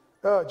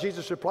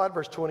 Jesus replied,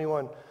 verse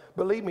 21,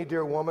 believe me,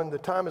 dear woman, the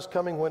time is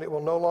coming when it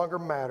will no longer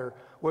matter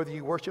whether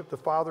you worship the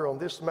Father on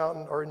this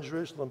mountain or in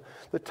Jerusalem.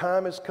 The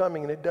time is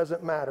coming, and it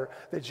doesn't matter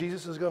that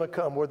Jesus is going to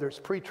come, whether it's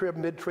pre-trib,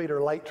 mid-trib,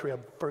 or late trib.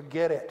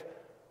 Forget it.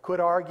 Quit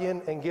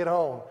arguing and get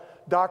home.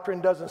 Doctrine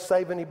doesn't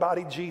save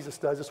anybody. Jesus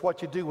does. It's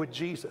what you do with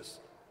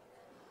Jesus.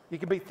 You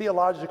can be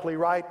theologically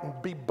right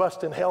and be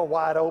busting hell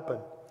wide open.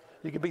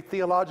 You can be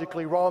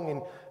theologically wrong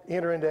and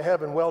enter into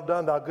heaven. Well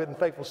done, thou good and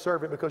faithful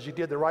servant, because you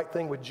did the right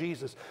thing with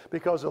Jesus.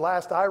 Because the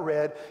last I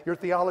read, your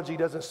theology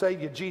doesn't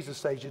save you, Jesus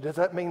saves you. Does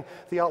that mean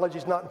theology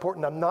is not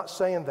important? I'm not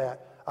saying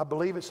that. I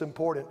believe it's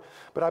important.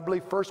 But I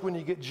believe first when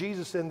you get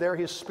Jesus in there,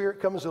 his Spirit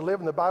comes to live.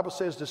 And the Bible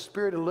says the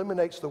Spirit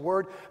illuminates the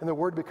Word, and the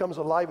Word becomes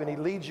alive, and he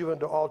leads you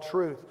into all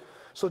truth.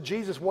 So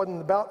Jesus wasn't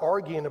about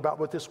arguing about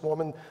with this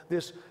woman,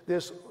 this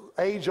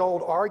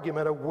age-old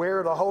argument of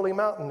where the holy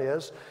mountain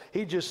is.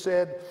 He just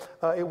said,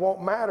 it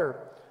won't matter.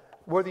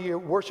 Whether you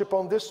worship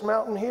on this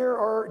mountain here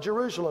or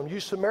Jerusalem, you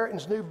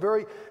Samaritans knew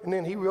and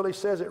then he really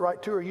says it right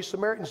to her, you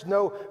Samaritans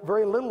know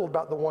very little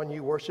about the one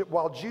you worship,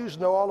 while Jews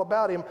know all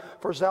about him,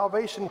 for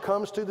salvation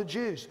comes to the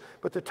Jews.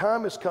 But the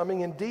time is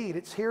coming, indeed,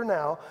 it's here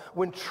now,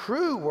 when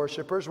true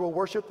worshipers will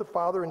worship the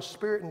Father in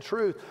spirit and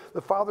truth.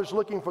 The Father's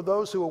looking for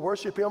those who will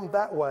worship him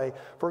that way.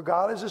 For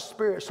God is a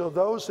spirit, so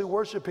those who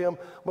worship him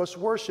must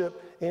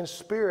worship in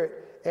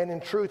spirit and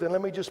in truth. And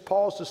let me just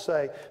pause to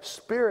say,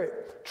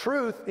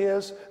 truth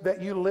is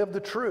that you live the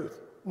truth,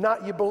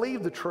 not you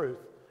believe the truth.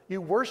 You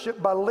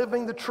worship by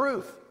living the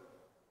truth,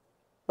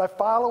 by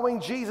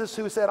following Jesus,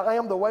 who said, I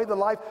am the way, the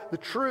life, the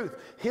truth,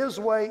 his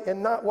way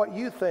and not what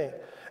you think.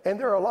 And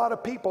there are a lot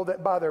of people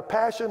that by their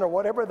passion or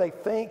whatever they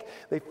think,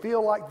 they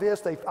feel like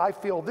this, I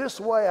feel this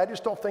way, I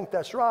just don't think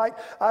that's right,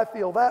 I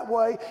feel that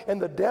way, and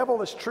the devil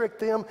has tricked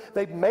them,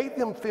 they've made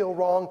them feel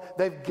wrong,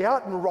 they've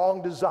gotten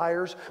wrong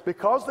desires,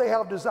 because they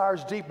have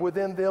desires deep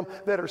within them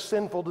that are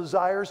sinful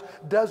desires,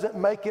 doesn't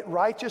make it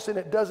righteous, and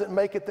it doesn't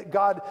make it that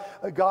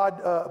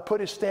God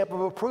put his stamp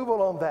of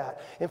approval on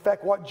that. In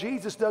fact, what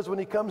Jesus does when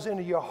he comes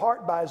into your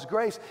heart by his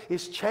grace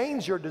is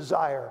change your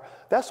desire.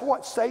 That's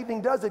what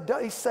saving does.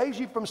 He saves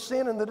you from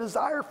sin and the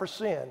desire for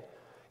sin.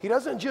 He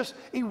doesn't just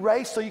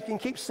erase so you can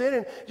keep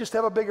sinning, just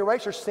have a big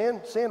eraser.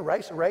 Sin,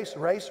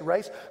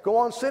 erase. Go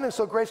on sinning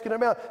so grace can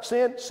abound.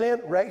 Sin,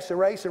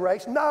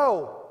 erase.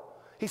 No.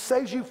 He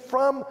saves you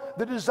from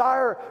the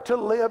desire to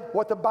live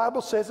what the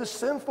Bible says is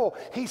sinful.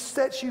 He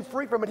sets you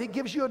free from it. He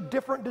gives you a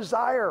different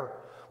desire.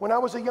 When I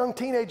was a young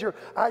teenager,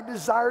 I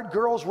desired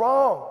girls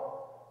wrong.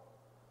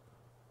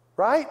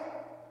 Right?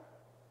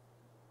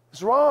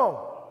 It's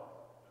wrong.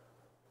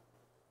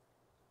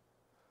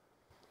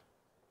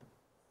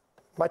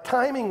 My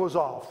timing was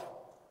off.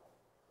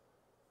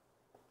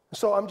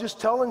 So I'm just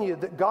telling you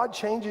that God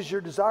changes your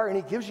desire and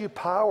he gives you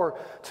power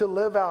to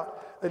live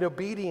out in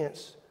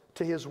obedience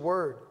to his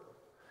word.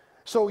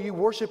 So you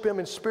worship him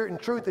in spirit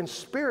and truth. And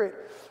spirit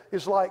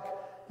is like,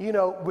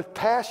 with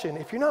passion.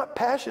 If you're not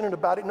passionate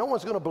about it, no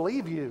one's going to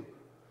believe you.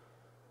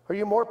 Are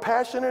you more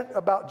passionate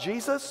about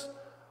Jesus?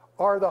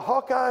 Or the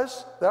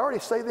Hawkeyes? Did I already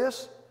say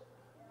this?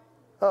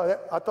 Oh,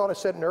 I thought I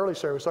said it in early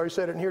service. I already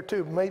said it in here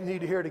too. Maybe you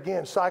need to hear it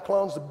again.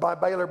 Cyclones by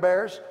Baylor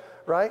Bears,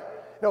 right?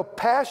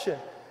 Passion.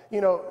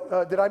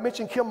 Did I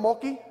mention Kim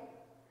Mulkey?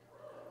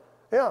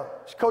 Yeah,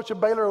 she's coach of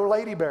Baylor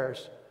Lady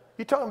Bears.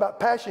 You're talking about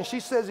passion. She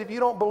says if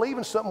you don't believe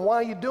in something, why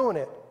are you doing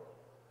it?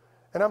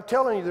 And I'm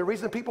telling you, the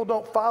reason people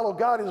don't follow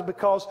God is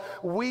because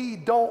we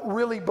don't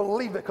really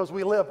believe it, because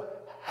we live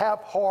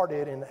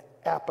half-hearted and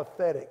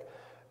apathetic,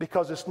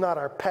 because it's not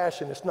our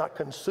passion, it's not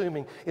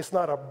consuming, it's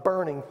not a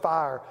burning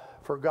fire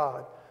for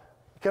God.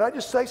 Can I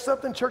just say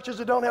something? Churches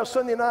that don't have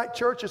Sunday night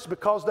church, it's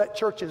because that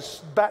church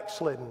is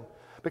backslidden.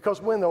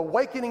 Because when the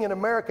awakening in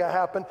America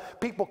happened,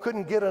 people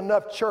couldn't get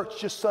enough church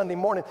just Sunday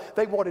morning.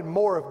 They wanted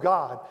more of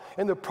God.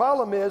 And the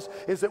problem is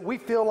that we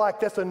feel like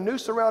that's a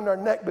noose around our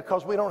neck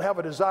because we don't have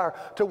a desire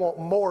to want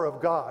more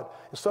of God.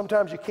 And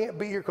sometimes you can't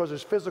be here because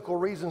there's physical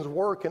reasons,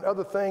 work and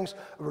other things,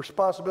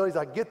 responsibilities.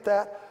 I get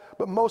that.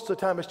 But most of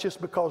the time it's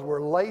just because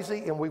we're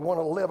lazy and we want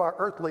to live our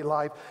earthly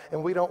life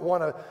and we don't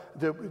want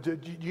to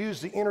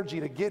use the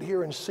energy to get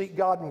here and seek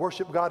God and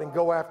worship God and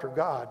go after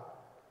God.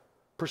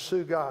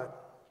 Pursue God.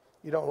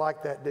 You don't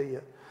like that, do you?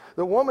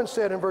 The woman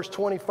said in verse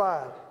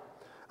 25,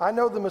 I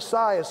know the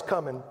Messiah is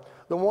coming,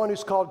 the one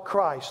who's called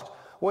Christ.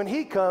 When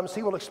he comes,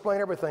 he will explain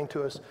everything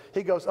to us.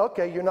 He goes,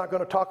 okay, you're not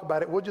going to talk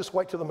about it. We'll just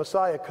wait till the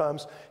Messiah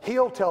comes.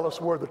 He'll tell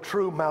us where the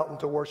true mountain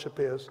to worship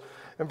is.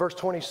 In verse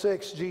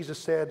 26, Jesus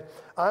said,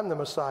 I'm the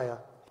Messiah.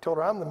 He told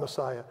her, I'm the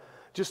Messiah.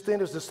 Just then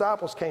his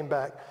disciples came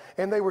back,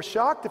 and they were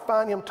shocked to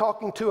find him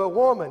talking to a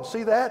woman.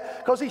 See that?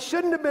 Because he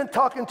shouldn't have been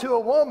talking to a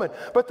woman.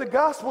 But the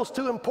gospel's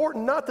too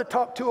important not to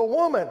talk to a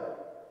woman.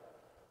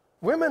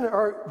 Women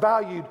are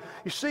valued.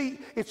 You see,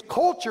 it's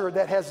culture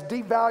that has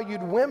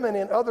devalued women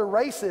in other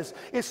races.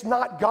 It's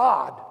not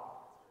God.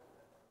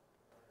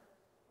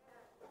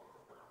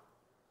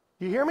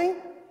 You hear me?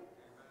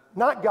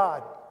 Not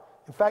God.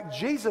 In fact,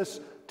 Jesus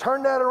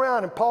turned that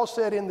around, and Paul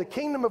said, in the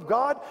kingdom of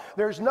God,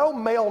 there's no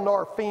male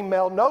nor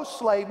female, no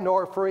slave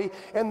nor free,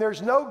 and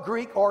there's no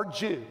Greek or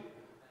Jew.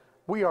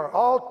 We are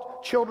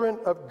all children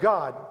of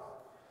God.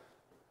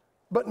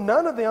 But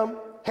none of them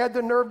had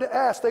the nerve to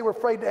ask. They were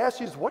afraid to ask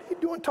Jesus, what are you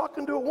doing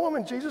talking to a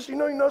woman, Jesus? You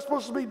know you're not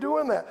supposed to be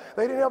doing that.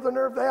 They didn't have the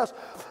nerve to ask.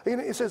 And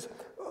he says,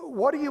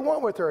 what do you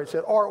want with her? He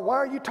said, or why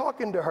are you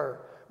talking to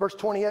her? Verse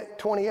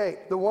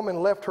 28, the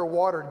woman left her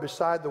water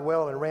beside the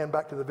well and ran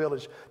back to the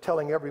village,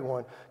 telling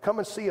everyone, come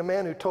and see a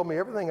man who told me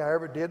everything I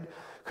ever did.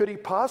 Could he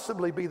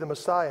possibly be the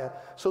Messiah?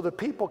 So the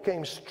people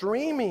came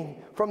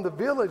streaming from the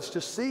village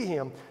to see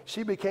him.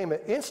 She became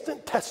an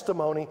instant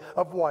testimony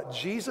of what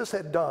Jesus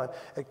had done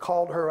and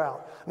called her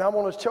out. Now I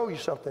want to show you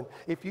something.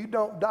 If you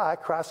don't die,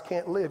 Christ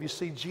can't live. You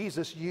see,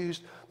 Jesus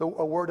used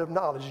a word of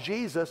knowledge.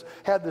 Jesus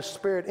had the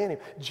Spirit in him.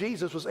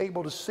 Jesus was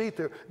able to see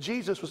through.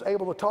 Jesus was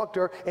able to talk to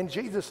her, and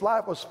Jesus'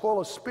 life was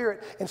full of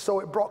Spirit, and so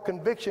it brought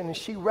conviction, and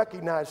she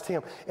recognized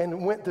him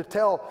and went to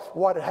tell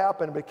what had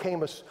happened and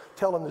became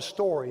telling the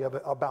story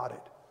about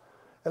it.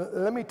 And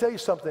let me tell you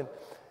something.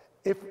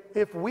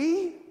 If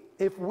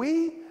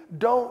we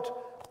don't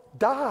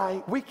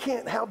die, we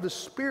can't have the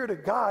Spirit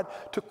of God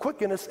to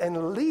quicken us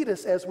and lead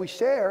us as we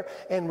share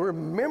and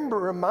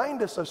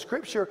remind us of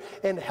Scripture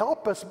and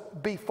help us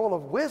be full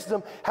of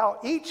wisdom, how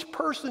each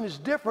person is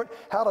different,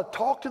 how to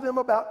talk to them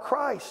about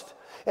Christ,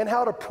 and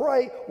how to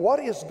pray what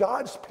is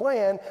God's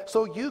plan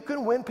so you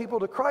can win people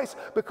to Christ,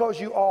 because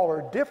you all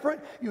are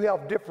different. You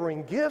have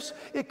differing gifts.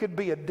 It could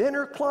be a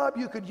dinner club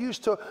you could use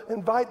to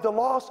invite the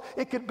lost.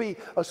 It could be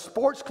a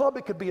sports club.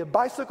 It could be a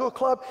bicycle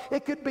club.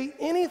 It could be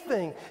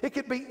anything. It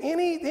could be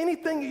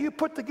anything that you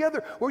put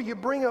together where you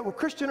bring a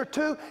Christian or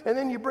two, and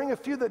then you bring a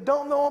few that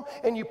don't know them,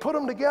 and you put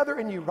them together,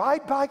 and you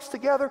ride bikes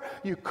together.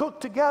 You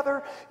cook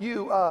together.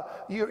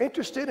 You're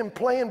interested in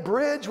playing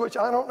bridge, which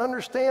I don't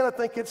understand. I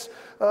think it's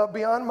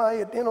beyond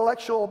my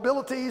intellectual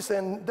abilities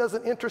and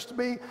doesn't interest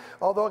me,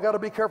 although I got to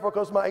be careful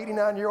because my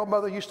 89-year-old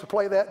mother used to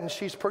play that, and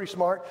she's pretty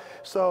smart,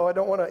 so I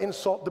don't want to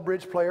insult the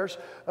bridge players,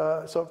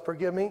 so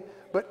forgive me.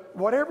 But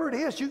whatever it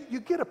is, you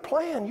get a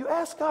plan. You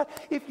ask God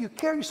if you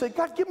care. You say,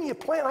 God, give me a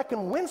plan. I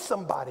can win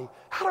somebody.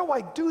 How do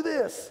I do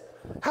this?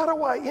 How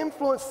do I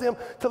influence them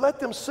to let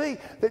them see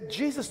that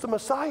Jesus the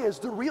Messiah is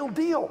the real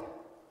deal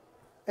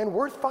and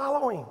worth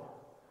following?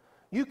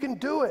 You can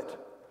do it.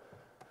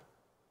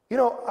 You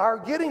know, our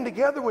getting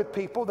together with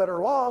people that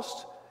are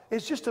lost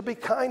is just to be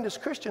kind as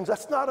Christians.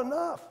 That's not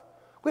enough.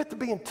 We have to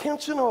be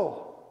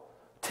intentional.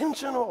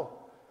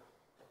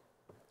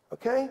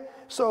 Okay?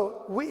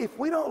 So if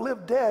we don't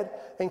live dead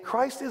and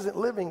Christ isn't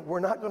living, we're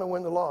not going to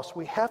win the lost.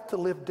 We have to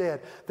live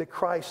dead that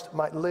Christ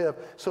might live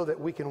so that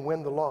we can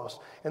win the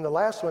lost. And the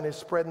last one is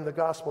spreading the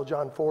gospel,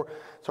 John 4,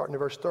 starting in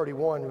verse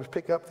 31. We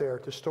pick up there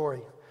at the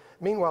story.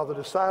 Meanwhile, the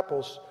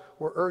disciples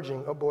were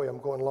urging, oh boy, I'm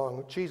going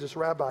long, Jesus,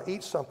 Rabbi,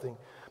 eat something.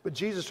 But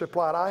Jesus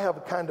replied, I have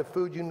a kind of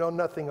food you know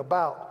nothing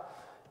about.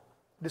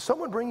 Did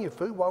someone bring you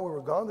food while we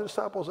were gone? The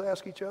disciples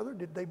asked each other.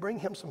 Did they bring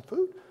him some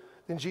food?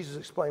 Then Jesus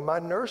explained, my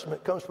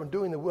nourishment comes from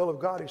doing the will of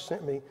God who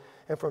sent me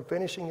and from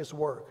finishing his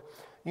work.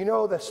 You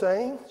know the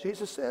saying,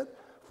 Jesus said,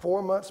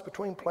 4 months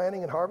between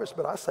planting and harvest,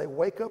 but I say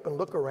wake up and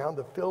look around.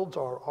 The fields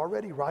are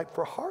already ripe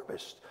for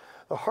harvest.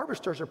 The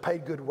harvesters are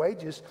paid good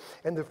wages,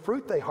 and the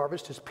fruit they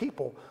harvest is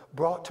people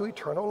brought to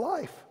eternal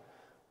life.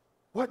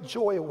 What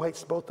joy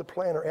awaits both the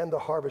planter and the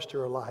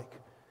harvester alike?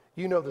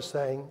 You know the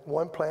saying,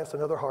 one plants,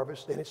 another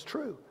harvests, and it's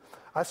true.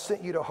 I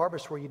sent you to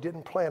harvest where you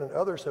didn't plant, and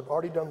others have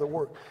already done the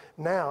work.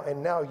 Now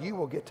you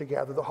will get to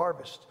gather the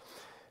harvest.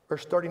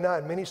 Verse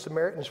 39, many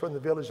Samaritans from the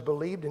village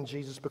believed in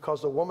Jesus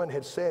because the woman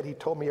had said, he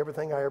told me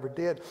everything I ever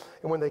did.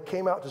 And when they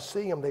came out to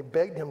see him, they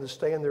begged him to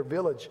stay in their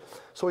village.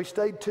 So he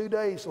stayed 2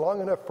 days, long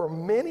enough for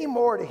many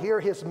more to hear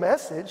his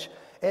message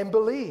and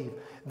believe.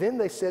 Then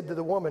they said to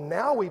the woman,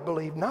 now we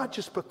believe, not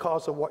just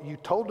because of what you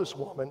told us,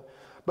 woman,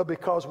 but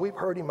because we've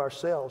heard him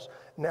ourselves.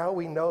 Now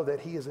we know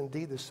that he is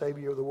indeed the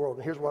Savior of the world.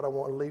 And here's what I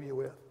want to leave you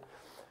with.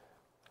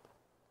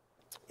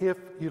 If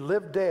you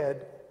live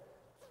dead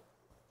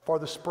for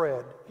the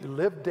spread, you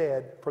live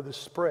dead for the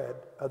spread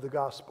of the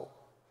gospel.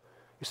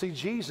 You see,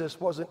 Jesus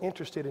wasn't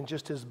interested in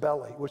just his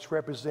belly, which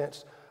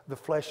represents the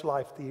flesh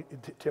life, the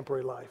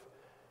temporary life.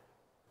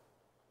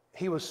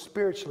 He was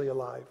spiritually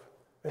alive.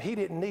 And he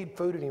didn't need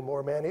food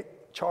anymore, man.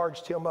 It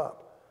charged him up.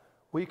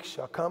 We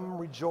shall come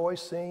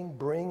rejoicing,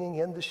 bringing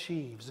in the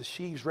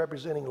sheaves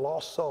representing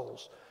lost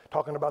souls,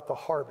 talking about the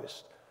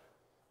harvest,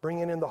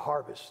 bringing in the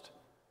harvest.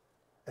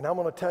 And I'm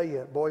going to tell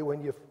you, boy,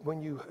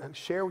 when you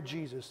share with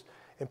Jesus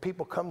and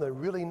people come to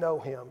really know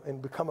him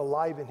and become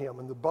alive in him,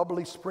 and the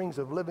bubbly springs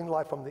of living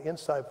life on the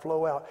inside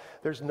flow out,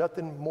 there's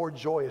nothing more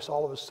joyous.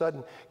 All of a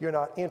sudden, you're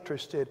not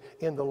interested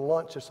in the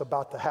lunch that's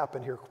about to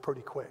happen here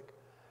pretty quick.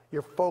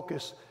 Your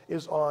focus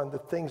is on the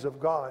things of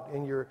God,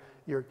 and you're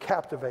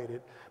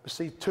captivated. But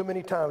see, too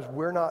many times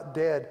we're not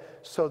dead,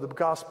 so the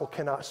gospel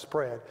cannot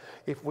spread.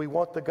 If we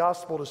want the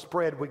gospel to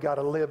spread, we got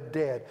to live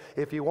dead.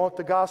 If you want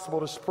the gospel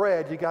to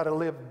spread, you got to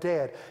live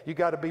dead. You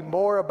got to be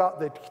more about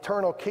the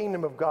eternal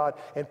kingdom of God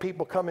and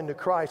people coming to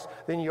Christ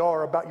than you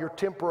are about your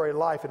temporary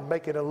life and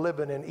making a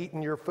living and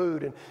eating your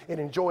food and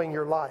enjoying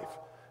your life.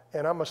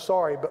 And I'm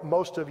sorry, but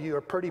most of you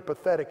are pretty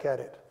pathetic at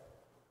it.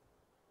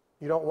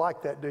 You don't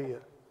like that, do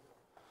you?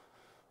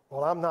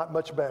 Well, I'm not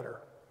much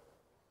better.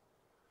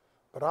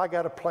 But I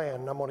got a plan,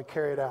 and I'm going to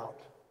carry it out.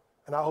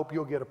 And I hope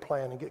you'll get a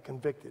plan and get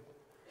convicted.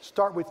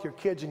 Start with your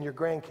kids and your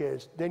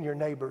grandkids, then your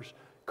neighbors,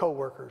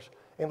 co-workers.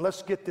 And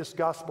let's get this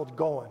gospel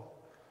going,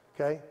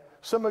 okay?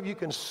 Some of you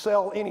can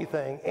sell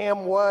anything.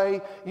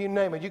 Amway, you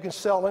name it. You can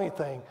sell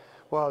anything.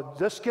 Well,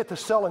 let's get to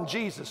selling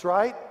Jesus,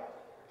 right?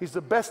 He's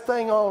the best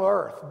thing on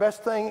earth,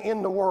 best thing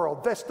in the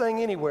world, best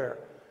thing anywhere.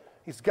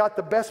 He's got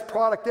the best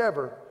product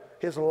ever.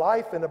 His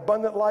life and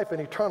abundant life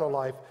and eternal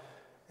life.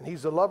 And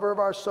he's the lover of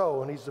our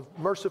soul, and he's a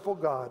merciful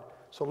God.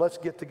 So let's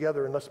get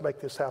together and let's make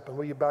this happen.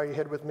 Will you bow your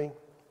head with me?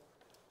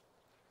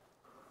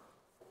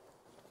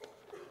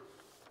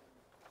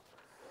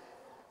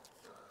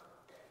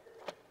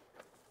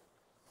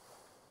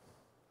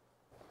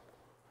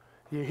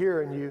 You're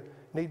here and you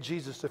need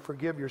Jesus to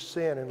forgive your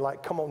sin and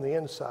like come on the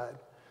inside.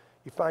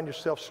 You find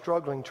yourself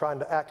struggling trying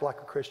to act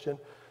like a Christian,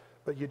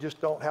 but you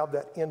just don't have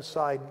that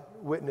inside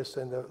witness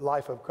and the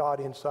life of God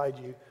inside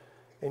you.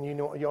 And you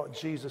want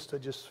Jesus to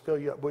just fill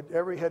you up. With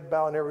every head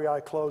bowed and every eye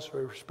closed for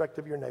the respect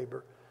of your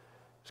neighbor.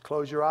 Just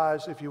close your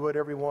eyes, if you would,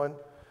 everyone.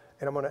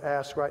 And I'm going to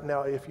ask right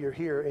now, if you're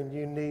here and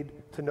you need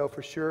to know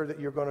for sure that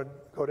you're going to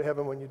go to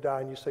heaven when you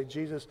die, and you say,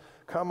 Jesus,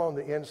 come on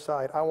the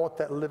inside. I want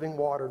that living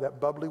water, that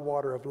bubbly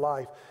water of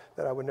life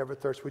that I would never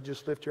thirst. Would you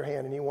just lift your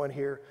hand? Anyone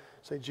here?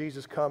 Say,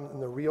 Jesus, come in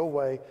the real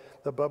way,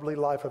 the bubbly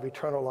life of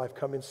eternal life,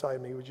 come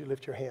inside me. Would you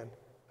lift your hand?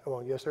 Come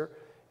on. Yes, sir?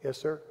 Yes,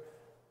 sir?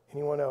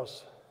 Anyone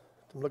else?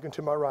 I'm looking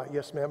to my right.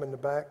 Yes, ma'am, in the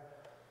back.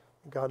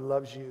 God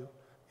loves you.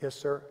 Yes,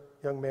 sir.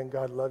 Young man,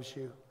 God loves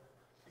you.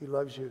 He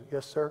loves you.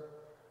 Yes, sir.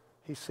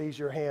 He sees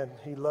your hand.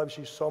 He loves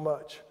you so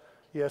much.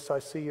 Yes, I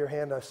see your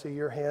hand. I see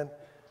your hand.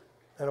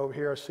 And over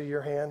here, I see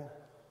your hand.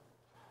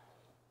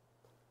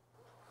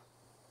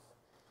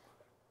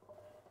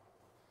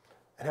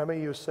 And how many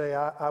of you say,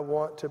 I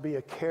want to be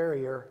a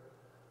carrier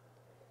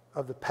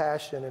of the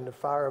passion and the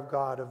fire of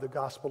God, of the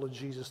gospel of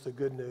Jesus, the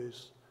good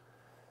news?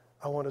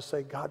 I want to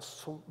say, God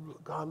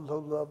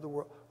loves the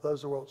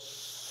world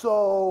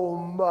so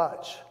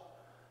much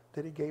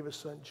that he gave his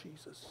son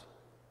Jesus.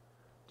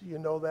 Do you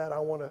know that? I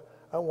want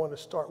to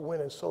start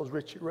winning souls.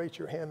 Raise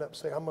your hand up.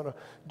 Say, I'm going to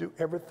do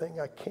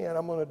everything I can.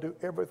 I'm going to do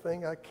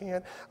everything I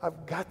can.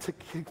 I've got to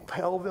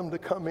compel them to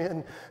come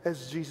in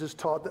as Jesus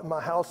taught that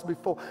my house be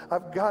full.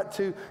 I've got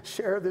to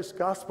share this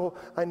gospel.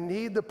 I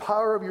need the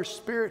power of your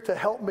Spirit to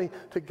help me,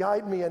 to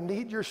guide me. I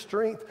need your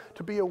strength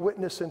to be a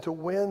witness and to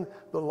win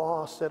the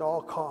lost at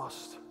all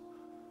costs.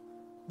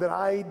 That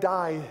I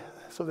die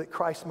so that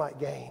Christ might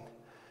gain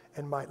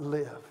and might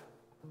live.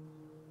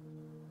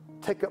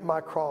 Take up my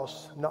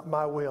cross, not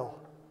my will.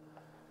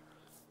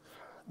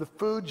 The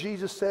food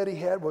Jesus said he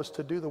had was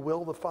to do the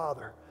will of the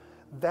Father.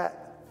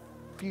 That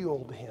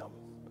fueled him.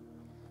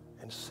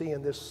 And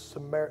seeing this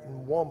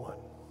Samaritan woman,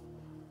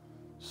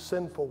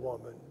 sinful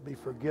woman, be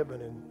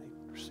forgiven and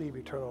receive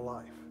eternal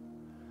life.